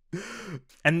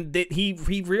 And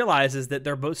he realizes that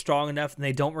they're both strong enough and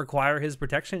they don't require his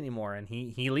protection anymore, and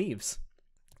he leaves.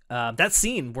 That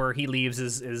scene where he leaves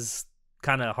is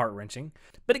kind of heart-wrenching.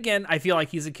 But again, I feel like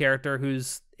he's a character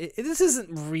who's... this isn't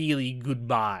really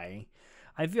goodbye.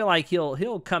 I feel like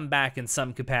he'll come back in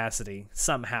some capacity,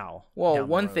 somehow. Well,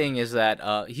 one thing is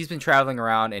that he's been traveling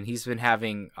around and he's been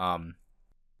having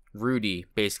Rudy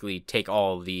basically take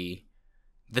all the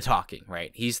talking,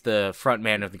 right? He's the front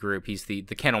man of the group. He's the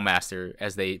kennel master,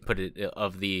 as they put it,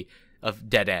 of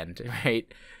Dead End,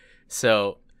 right?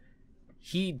 So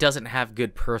he doesn't have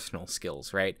good personal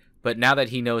skills, right? But now that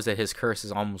he knows that his curse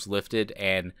is almost lifted,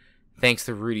 and thanks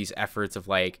to Rudy's efforts of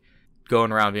like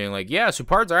going around being like, yeah,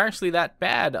 Supards are actually that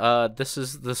bad. This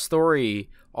is the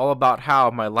story all about how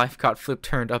my life got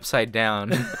turned upside down.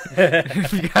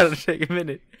 You gotta take a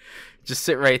minute. Just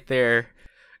sit right there.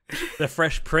 The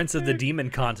Fresh Prince of the Demon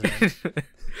Continent.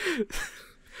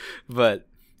 But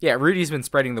yeah, Rudy's been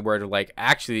spreading the word of like,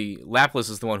 actually, Lapis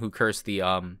is the one who cursed the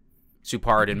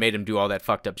Supard and made him do all that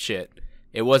fucked up shit.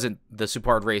 It wasn't the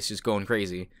Supard race just going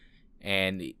crazy.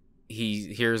 And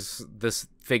he hears this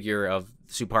figure of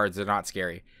Supards are not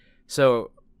scary.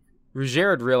 So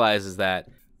Ruijerd realizes that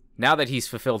now that he's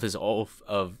fulfilled his oath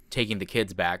of taking the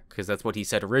kids back, because that's what he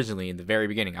said originally in the very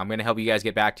beginning, I'm going to help you guys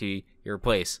get back to your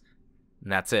place.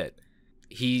 And that's it.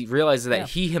 He realizes that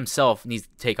he himself needs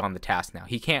to take on the task now.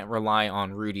 He can't rely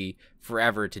on Rudy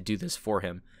forever to do this for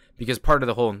him. Because part of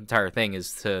the whole entire thing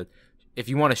is to, if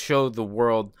you want to show the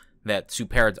world that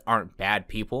Supards aren't bad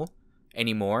people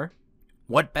anymore,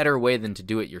 what better way than to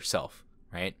do it yourself,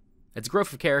 right? It's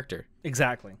growth of character.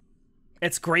 Exactly.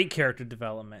 It's great character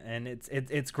development, and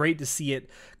it's great to see it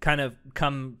kind of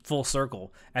come full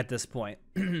circle at this point.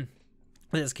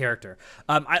 This character.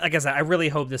 Like I said, I really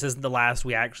hope this isn't the last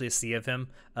we actually see of him,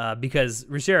 because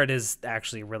Ruijerd is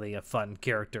actually really a fun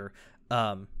character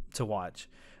to watch.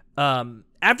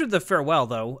 After the farewell,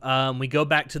 though, we go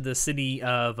back to the city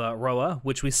of Roa,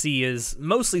 which we see is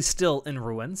mostly still in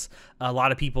ruins. A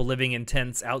lot of people living in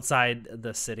tents outside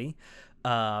the city.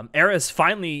 Eris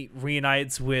finally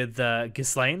reunites with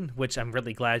Ghislaine, which I'm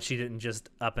really glad she didn't just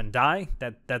up and die.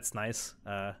 That's nice.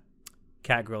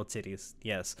 Cat girl titties,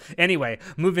 yes. Anyway,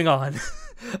 moving on.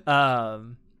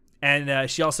 And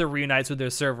she also reunites with their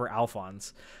server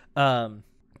Alphonse.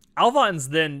 Alphonse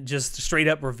then just straight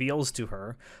up reveals to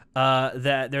her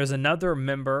that there's another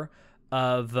member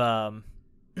of well,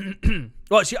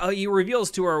 he reveals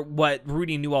to her what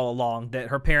Rudy knew all along, that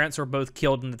her parents were both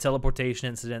killed in the teleportation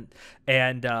incident,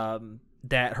 and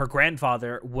that her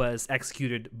grandfather was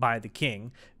executed by the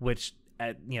king, which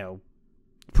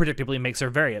predictably makes her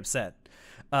very upset.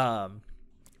 And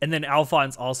then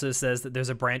Alphonse also says that there's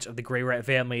a branch of the Grey Rat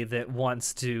family that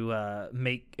wants to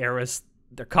make Eris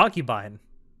their concubine.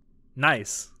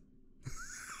 Nice.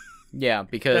 Yeah,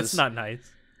 because that's not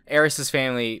nice. Eris's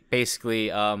family basically,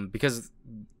 because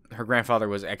her grandfather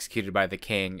was executed by the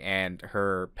king and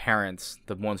her parents,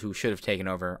 the ones who should have taken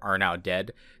over, are now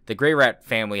dead. The Grey Rat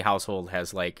family household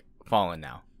has like fallen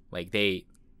now. Like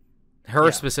her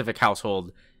specific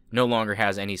household no longer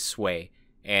has any sway,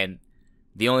 and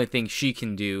the only thing she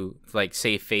can do, like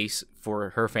save face for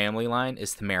her family line,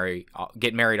 is to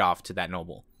get married off to that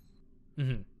noble.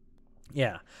 Mm-hmm.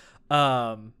 Yeah.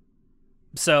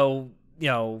 So,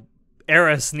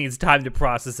 Eris needs time to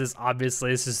process this.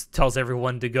 Obviously, this just tells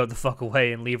everyone to go the fuck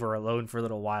away and leave her alone for a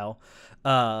little while.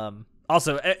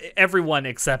 Also, everyone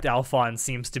except Alphonse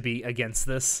seems to be against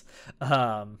this.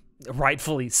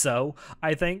 Rightfully so,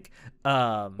 I think.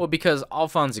 Well, because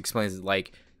Alphonse explains it,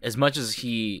 like, as much as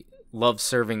he loves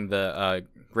serving the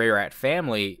Grey Rat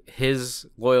family, his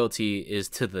loyalty is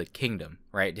to the kingdom,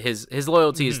 right? His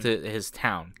loyalty is to his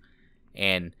town,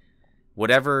 and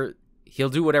he'll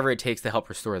do whatever it takes to help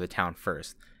restore the town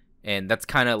first. And that's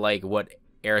kind of like what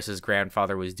Eris's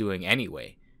grandfather was doing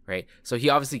anyway, right? So he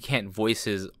obviously can't voice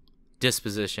his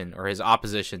disposition or his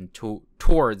opposition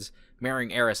towards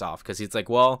marrying Eris off, because he's like,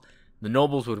 well, the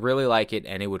nobles would really like it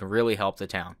and it would really help the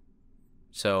town.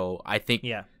 So I think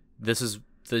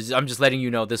I'm just letting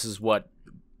you know this is what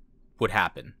would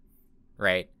happen,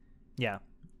 right? Yeah.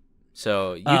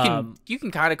 So you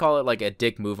can kind of call it like a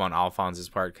dick move on Alphonse's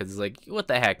part, because it's like, what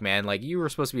the heck, man? Like, you were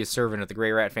supposed to be a servant of the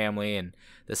Grey Rat family and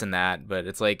this and that, but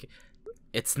it's like,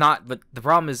 it's not. But the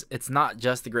problem is, it's not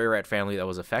just the Grey Rat family that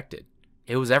was affected;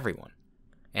 it was everyone.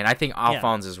 And I think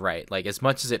Alphonse is right. Like, as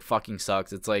much as it fucking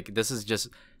sucks, it's like, this is just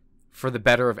for the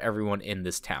better of everyone in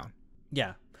this town.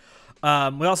 Yeah.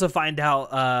 We also find out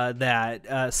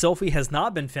that Sophie has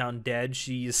not been found dead.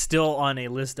 She is still on a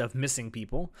list of missing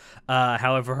people.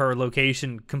 However, her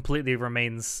location completely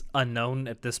remains unknown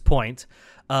at this point.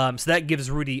 So that gives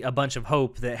Rudy a bunch of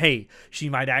hope that, hey, she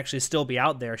might actually still be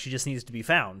out there. She just needs to be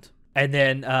found. And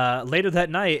then later that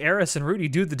night, Eris and Rudy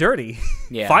do the dirty.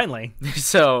 Yeah. Finally.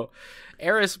 So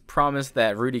Eris promised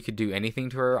that Rudy could do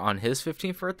anything to her on his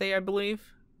 15th birthday, I believe.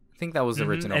 I think that was the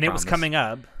original and promise. it was coming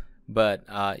up. But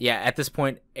at this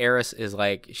point, Eris is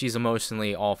like, she's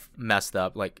emotionally all messed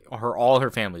up. Like, all her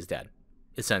family's dead,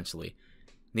 essentially.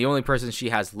 The only person she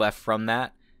has left from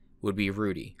that would be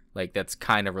Rudy. Like, that's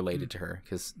kind of related to her,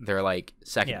 because they're like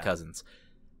second cousins.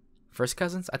 First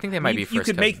cousins? I think they might be first cousins.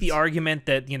 You could make the argument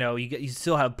that, you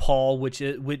still have Paul,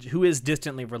 who is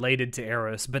distantly related to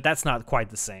Eris, but that's not quite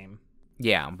the same.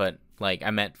 Yeah, but like,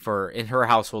 I meant in her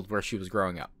household where she was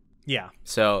growing up. Yeah.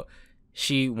 So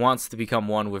she wants to become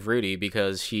one with Rudy,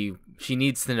 because she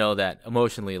needs to know that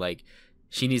emotionally, like,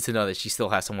 she needs to know that she still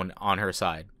has someone on her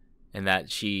side, and that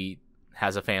she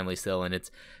has a family still. And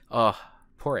it's,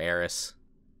 poor Eris.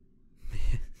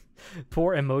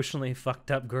 Poor emotionally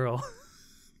fucked up girl.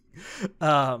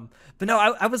 But no,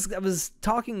 I was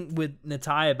talking with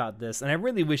Natai about this, and I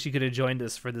really wish he could have joined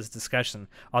us for this discussion,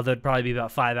 although it'd probably be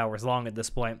about 5 hours long at this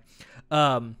point.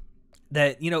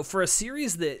 That, for a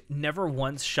series that never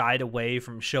once shied away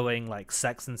from showing like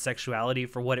sex and sexuality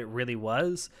for what it really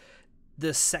was,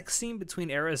 the sex scene between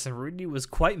Eris and Rudy was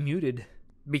quite muted.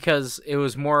 Because it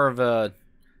was more of a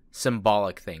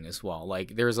symbolic thing as well.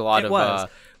 Like, there's a lot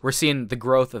we're seeing the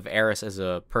growth of Eris as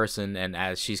a person, and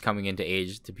as she's coming into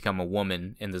age to become a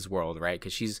woman in this world, right?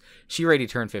 Because she already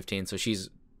turned 15, so she's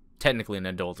technically an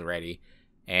adult already,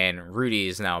 and Rudy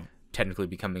is now technically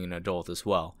becoming an adult as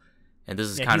well. And this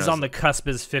is he's on the cusp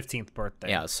of his 15th birthday.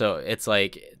 Yeah, so it's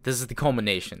like, this is the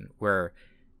culmination where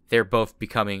they're both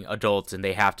becoming adults and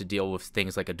they have to deal with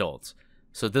things like adults.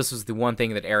 So this was the one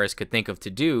thing that Eris could think of to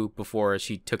do before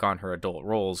she took on her adult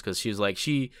roles, because she was like,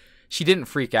 she didn't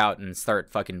freak out and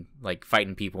start fucking like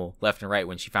fighting people left and right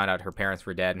when she found out her parents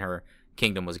were dead and her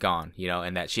kingdom was gone,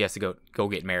 and that she has to go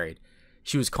get married.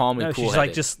 She was calm and cool-headed. She's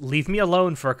like, just leave me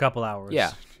alone for a couple hours.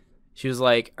 Yeah. She was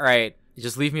like, all right,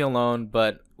 just leave me alone,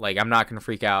 but like, I'm not going to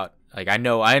freak out. Like, I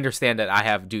understand that I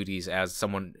have duties as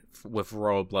someone with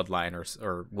royal bloodline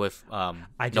or with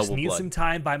I just noble need blood. some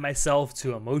time by myself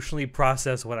to emotionally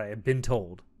process what I have been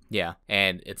told. Yeah,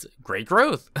 and it's great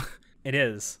growth. It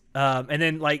is. And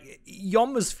then, like, you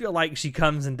almost feel like she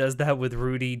comes and does that with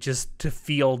Rudy just to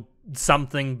feel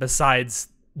something besides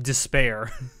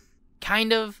despair.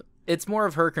 Kind of. It's more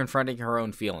of her confronting her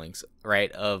own feelings,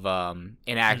 right, of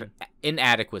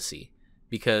inadequacy,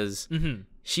 because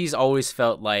she's always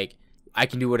felt like, I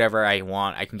can do whatever I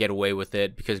want, I can get away with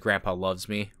it because Grandpa loves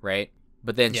me, right?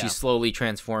 But then she slowly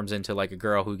transforms into like a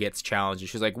girl who gets challenged, and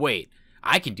she's like, wait,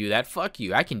 I can do that, fuck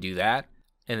you, I can do that.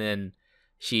 And then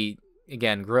she,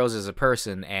 again, grows as a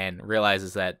person and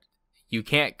realizes that you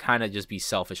can't kind of just be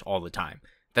selfish all the time.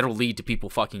 That'll lead to people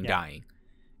fucking dying.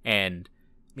 And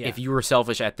if you were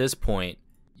selfish at this point,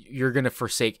 you're going to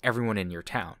forsake everyone in your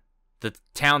town. The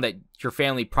town that your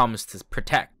family promised to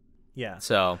protect. Yeah.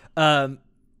 So,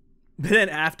 but then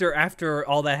after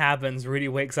all that happens, Rudy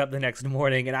wakes up the next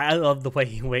morning, and I love the way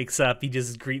he wakes up. He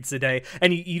just greets the day,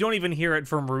 and you don't even hear it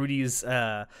from Rudy's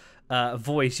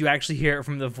voice. You actually hear it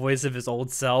from the voice of his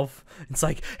old self. It's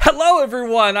like, hello,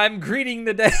 everyone, I'm greeting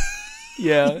the day.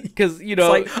 Yeah, because, it's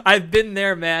like, I've been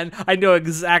there, man. I know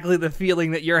exactly the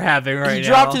feeling that you're having right now. He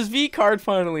dropped his V card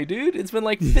finally, dude. It's been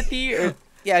like 50 or...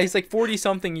 Yeah, he's like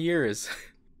 40-something years.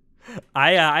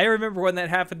 I remember when that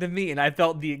happened to me, and I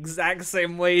felt the exact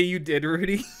same way you did,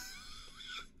 Rudy.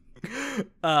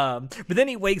 But then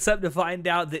he wakes up to find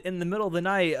out that in the middle of the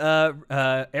night,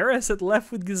 Eris had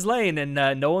left with Ghislaine, and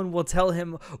no one will tell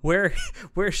him where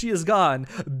she has gone.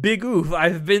 Big oof!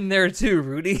 I've been there too,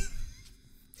 Rudy.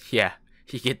 Yeah,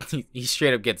 he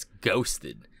straight up gets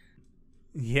ghosted.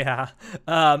 Yeah,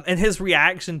 and his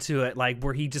reaction to it, like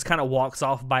where he just kind of walks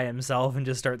off by himself and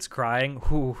just starts crying.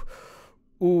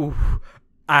 Ooh.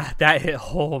 That hit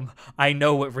home. I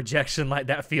know what rejection like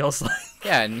that feels like.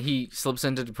 Yeah, and he slips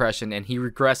into depression and he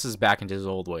regresses back into his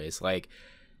old ways. Like,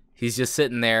 he's just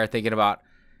sitting there thinking about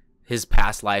his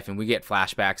past life, and we get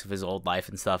flashbacks of his old life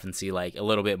and stuff and see like a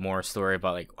little bit more story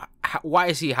about like why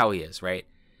is he how he is, right?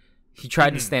 He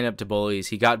tried to stand up to bullies.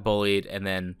 He got bullied, and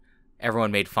then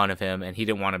everyone made fun of him, and he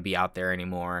didn't want to be out there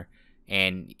anymore.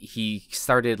 And he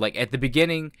started, like, at the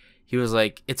beginning, he was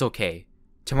like, it's okay.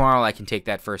 Tomorrow I can take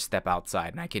that first step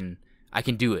outside, and I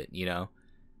can do it, you know?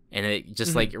 And it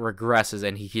just like regresses,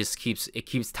 and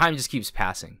time just keeps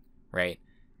passing, right?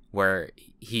 Where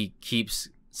he keeps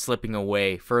slipping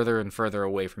away further and further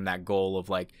away from that goal of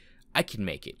like, I can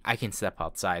make it. I can step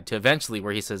outside, to eventually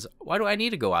where he says, why do I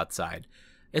need to go outside?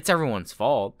 It's everyone's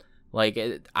fault. Like,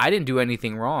 I didn't do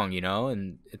anything wrong, you know?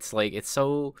 And it's like, it's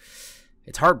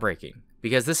heartbreaking.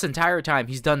 Because this entire time,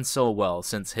 he's done so well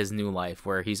since his new life,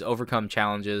 where he's overcome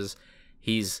challenges,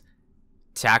 he's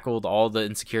tackled all the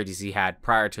insecurities he had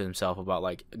prior to himself about,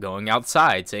 like, going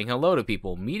outside, saying hello to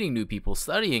people, meeting new people,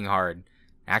 studying hard,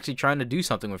 actually trying to do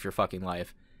something with your fucking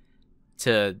life,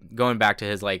 to going back to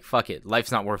his, like, fuck it,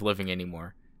 life's not worth living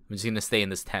anymore. I'm just gonna stay in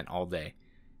this tent all day.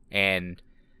 And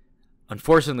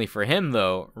unfortunately for him,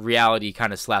 though, reality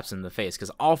kind of slaps him in the face, because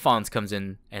Alphonse comes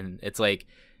in, and it's like,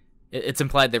 it's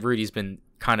implied that Rudy's been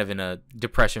kind of in a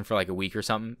depression for like a week or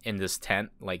something in this tent.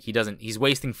 Like, he's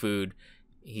wasting food.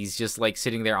 He's just like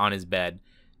sitting there on his bed.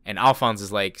 And Alphonse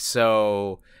is like,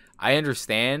 so I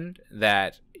understand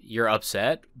that you're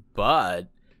upset, but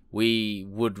we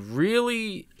would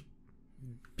really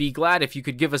be glad if you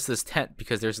could give us this tent,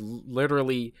 because there's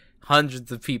literally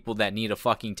hundreds of people that need a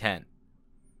fucking tent.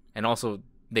 And also,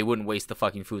 they wouldn't waste the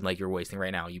fucking food like you're wasting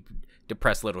right now, you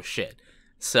depressed little shit.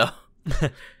 So...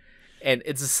 And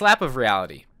it's a slap of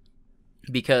reality,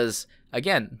 because,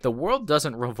 again, the world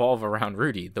doesn't revolve around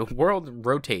Rudy. The world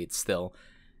rotates still,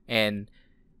 and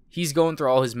he's going through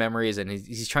all his memories, and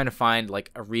he's trying to find, like,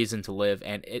 a reason to live,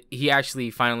 and he actually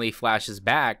finally flashes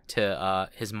back to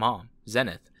his mom,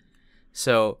 Zenith.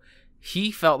 So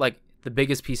he felt like the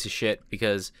biggest piece of shit,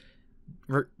 because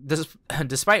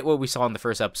despite what we saw in the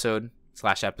first episode /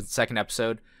 second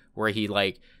episode, where he,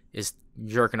 like, is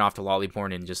jerking off to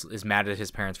Lollyporn and just is mad at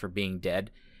his parents for being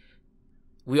dead,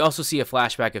 we also see a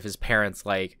flashback of his parents,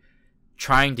 like,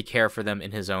 trying to care for them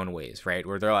in his own ways, right?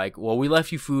 Where they're like, well, we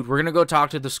left you food, we're gonna go talk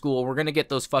to the school, we're gonna get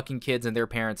those fucking kids and their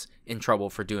parents in trouble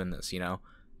for doing this, you know?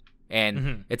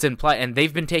 And it's implied, and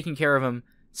they've been taking care of him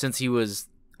since he was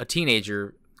a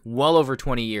teenager, well over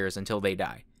 20 years until they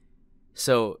die.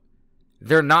 So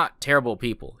they're not terrible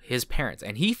people, his parents,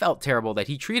 and he felt terrible that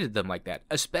he treated them like that,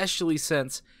 especially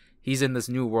since he's in this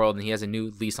new world and he has a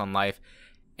new lease on life,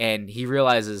 and he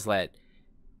realizes that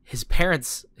his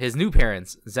new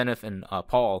parents, Zenith and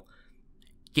Paul,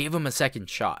 gave him a second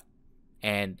shot,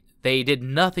 and they did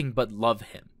nothing but love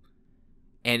him.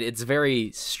 And it's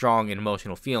very strong and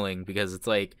emotional feeling, because it's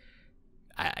like,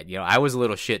 I was a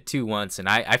little shit too once, and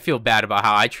I feel bad about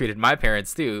how I treated my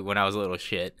parents too when I was a little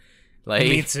shit. Like,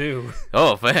 me too.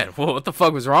 Oh man, what the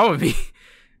fuck was wrong with me?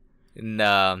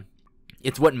 And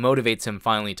it's what motivates him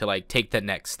finally to, like, take the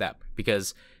next step,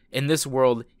 because in this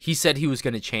world, he said he was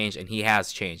going to change, and he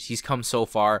has changed. He's come so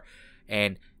far,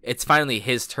 and it's finally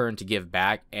his turn to give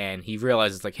back, and he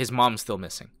realizes, like, his mom's still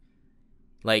missing.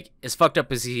 Like, as fucked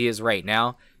up as he is right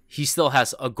now, he still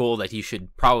has a goal that he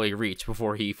should probably reach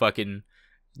before he fucking,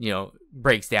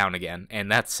 breaks down again,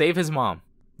 and that's save his mom.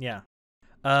 Yeah.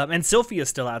 And Sylphia's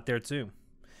still out there too.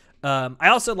 I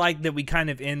also like that we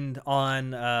kind of end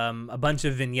on a bunch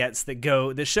of vignettes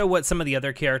that show what some of the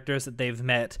other characters that they've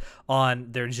met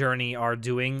on their journey are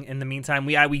doing in the meantime.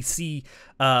 We see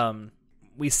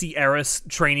Eris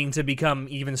training to become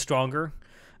even stronger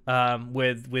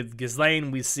with Ghislaine.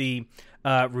 We see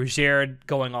Rougerd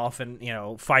going off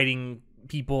and fighting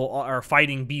people or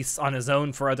fighting beasts on his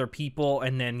own for other people,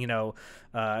 and then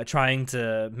trying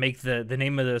to make the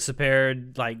name of the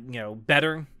Superd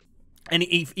better. And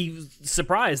he's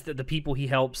surprised that the people he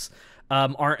helps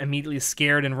aren't immediately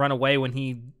scared and run away when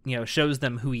he shows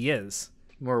them who he is,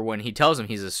 or when he tells them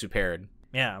he's a Superd.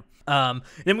 Yeah.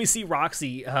 Then we see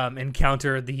Roxy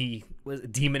encounter the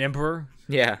Demon Emperor.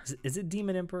 Yeah. Is it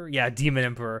Demon Emperor? Yeah, Demon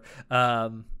Emperor.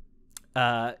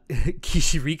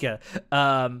 Kishirika,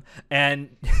 and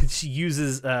she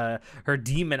uses her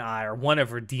demon eye, or one of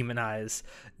her demon eyes,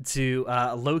 to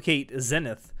locate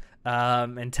Zenith,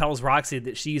 and tells Roxy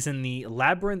that she's in the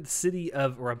labyrinth city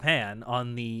of Rapan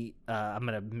on the I'm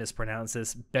gonna mispronounce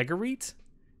this, Begarit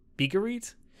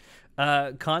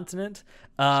continent,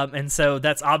 and so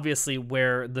that's obviously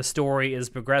where the story is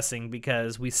progressing,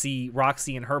 because we see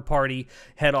Roxy and her party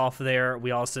head off there.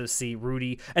 We also see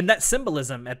Rudy, and that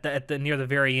symbolism at the near the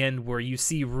very end, where you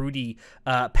see Rudy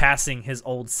passing his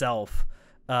old self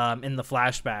in the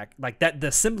flashback, like that.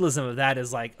 The symbolism of that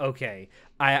is like, okay,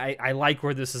 I like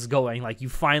where this is going. Like, you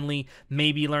finally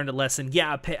maybe learned a lesson.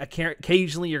 Yeah,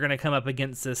 occasionally you're gonna come up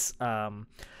against this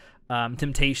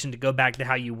temptation to go back to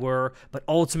how you were, but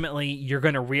ultimately you're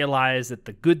going to realize that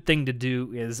the good thing to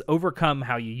do is overcome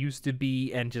how you used to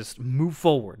be and just move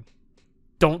forward.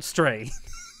 Don't stray.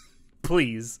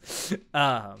 Please.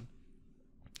 And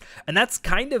that's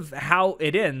kind of how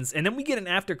it ends. And then we get an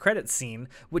after credits scene,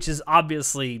 which is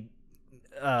obviously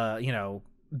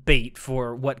bait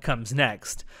for what comes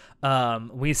next.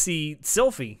 We see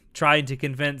Sylphie trying to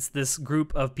convince this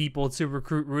group of people to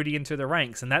recruit Rudy into the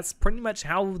ranks, and that's pretty much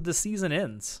how the season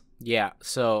ends. Yeah,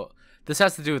 so this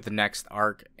has to do with the next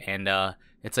arc, and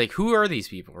it's like, who are these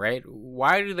people, right?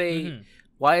 Why do they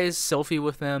why is Sylphie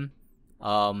with them?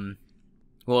 Well,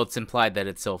 it's implied that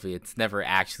it's Sylphie. It's never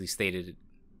actually stated.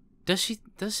 Does she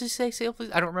say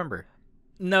Sylphie? I don't remember.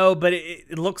 No, but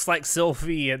it looks like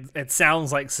Sylphie. It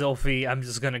sounds like Sylphie. I'm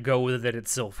just going to go with it.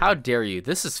 It's Sylphie. How dare you?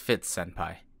 This is Fitz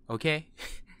Senpai, okay?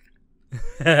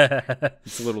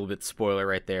 It's a little bit spoiler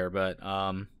right there, but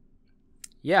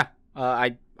yeah.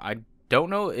 I don't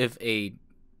know if a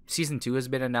season 2 has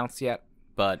been announced yet,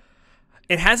 but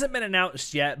it hasn't been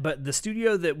announced yet, but the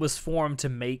studio that was formed to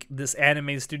make this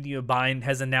anime, Studio Bind,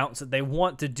 has announced that they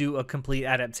want to do a complete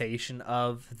adaptation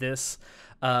of this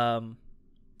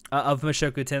of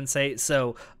Mushoku Tensei.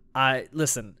 So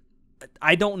listen,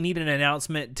 I don't need an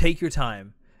announcement. Take your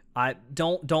time. I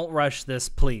don't rush this,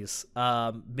 please,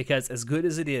 because as good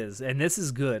as it is, and this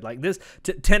is good, like this,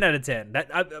 10 out of 10.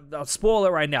 I'll spoil it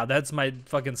right now. That's my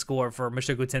fucking score for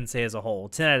Mushoku Tensei as a whole.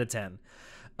 10 out of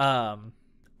 10.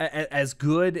 As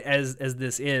good as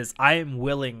this is, I am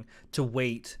willing to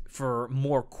wait for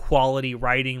more quality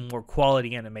writing, more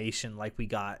quality animation, like we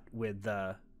got with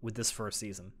this first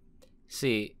season.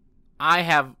 See, I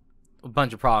have a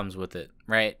bunch of problems with it,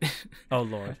 right? Oh,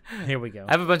 Lord. Here we go.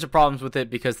 I have a bunch of problems with it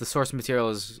because the source material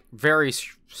is very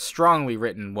strongly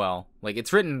written well. Like,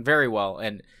 it's written very well,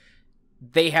 and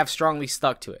they have strongly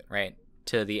stuck to it, right?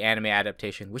 To the anime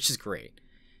adaptation, which is great.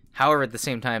 However, at the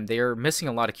same time, they are missing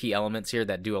a lot of key elements here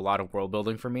that do a lot of world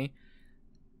building for me.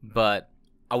 But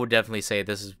I would definitely say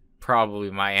this is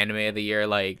probably my anime of the year.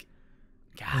 Like,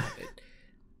 God,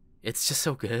 it's just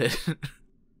so good.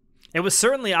 It was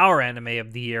certainly our anime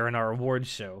of the year in our awards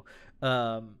show,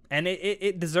 and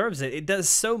it deserves it. It does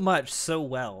so much so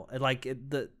well. Like,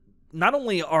 not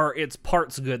only are its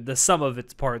parts good, the sum of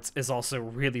its parts is also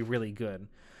really, really good.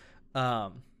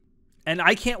 And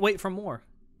I can't wait for more.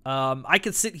 I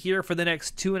could sit here for the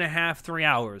next 2.5-3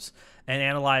 hours and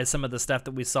analyze some of the stuff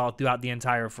that we saw throughout the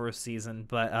entire first season,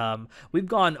 but we've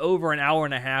gone over an hour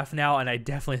and a half now, and I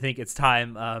definitely think it's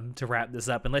time to wrap this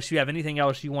up, unless you have anything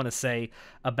else you want to say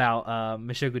about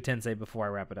Mushoku Tensei before I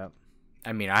wrap it up.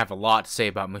 I mean, I have a lot to say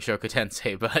about Mushoku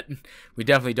Tensei, but we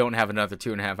definitely don't have another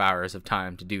 2.5 hours of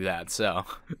time to do that, so...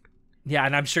 Yeah,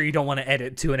 and I'm sure you don't want to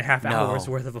edit 2.5 hours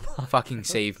worth of a podcast. Fucking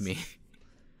save me.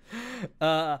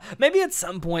 Maybe at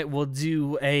some point we'll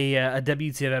do a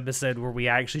WTF episode where we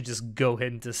actually just go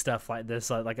into stuff like this,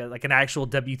 like an actual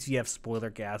WTF spoiler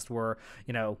cast, where,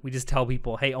 you know, we just tell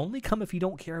people, hey, only come if you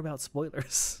don't care about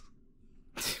spoilers.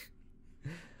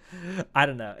 I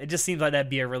don't know. It just seems like that'd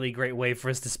be a really great way for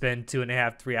us to spend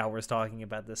 2.5-3 hours talking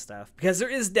about this stuff, because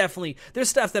there's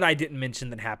stuff that I didn't mention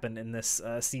that happened in this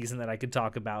season that I could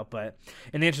talk about, but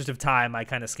in the interest of time, I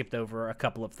kind of skipped over a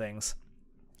couple of things.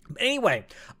 Anyway,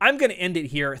 I'm going to end it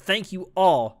here. Thank you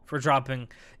all for dropping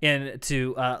in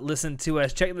to listen to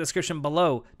us. Check the description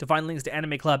below to find links to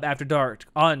Anime Club After Dark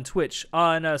on Twitch,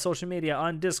 on social media,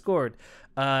 on Discord.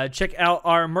 Check out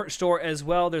our merch store as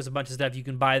well. There's a bunch of stuff you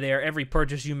can buy there. Every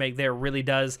purchase you make there really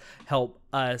does help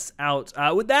us out.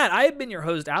 With that, I have been your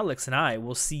host, Alex, and I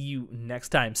will see you next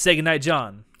time. Say goodnight,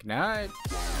 John. Good night.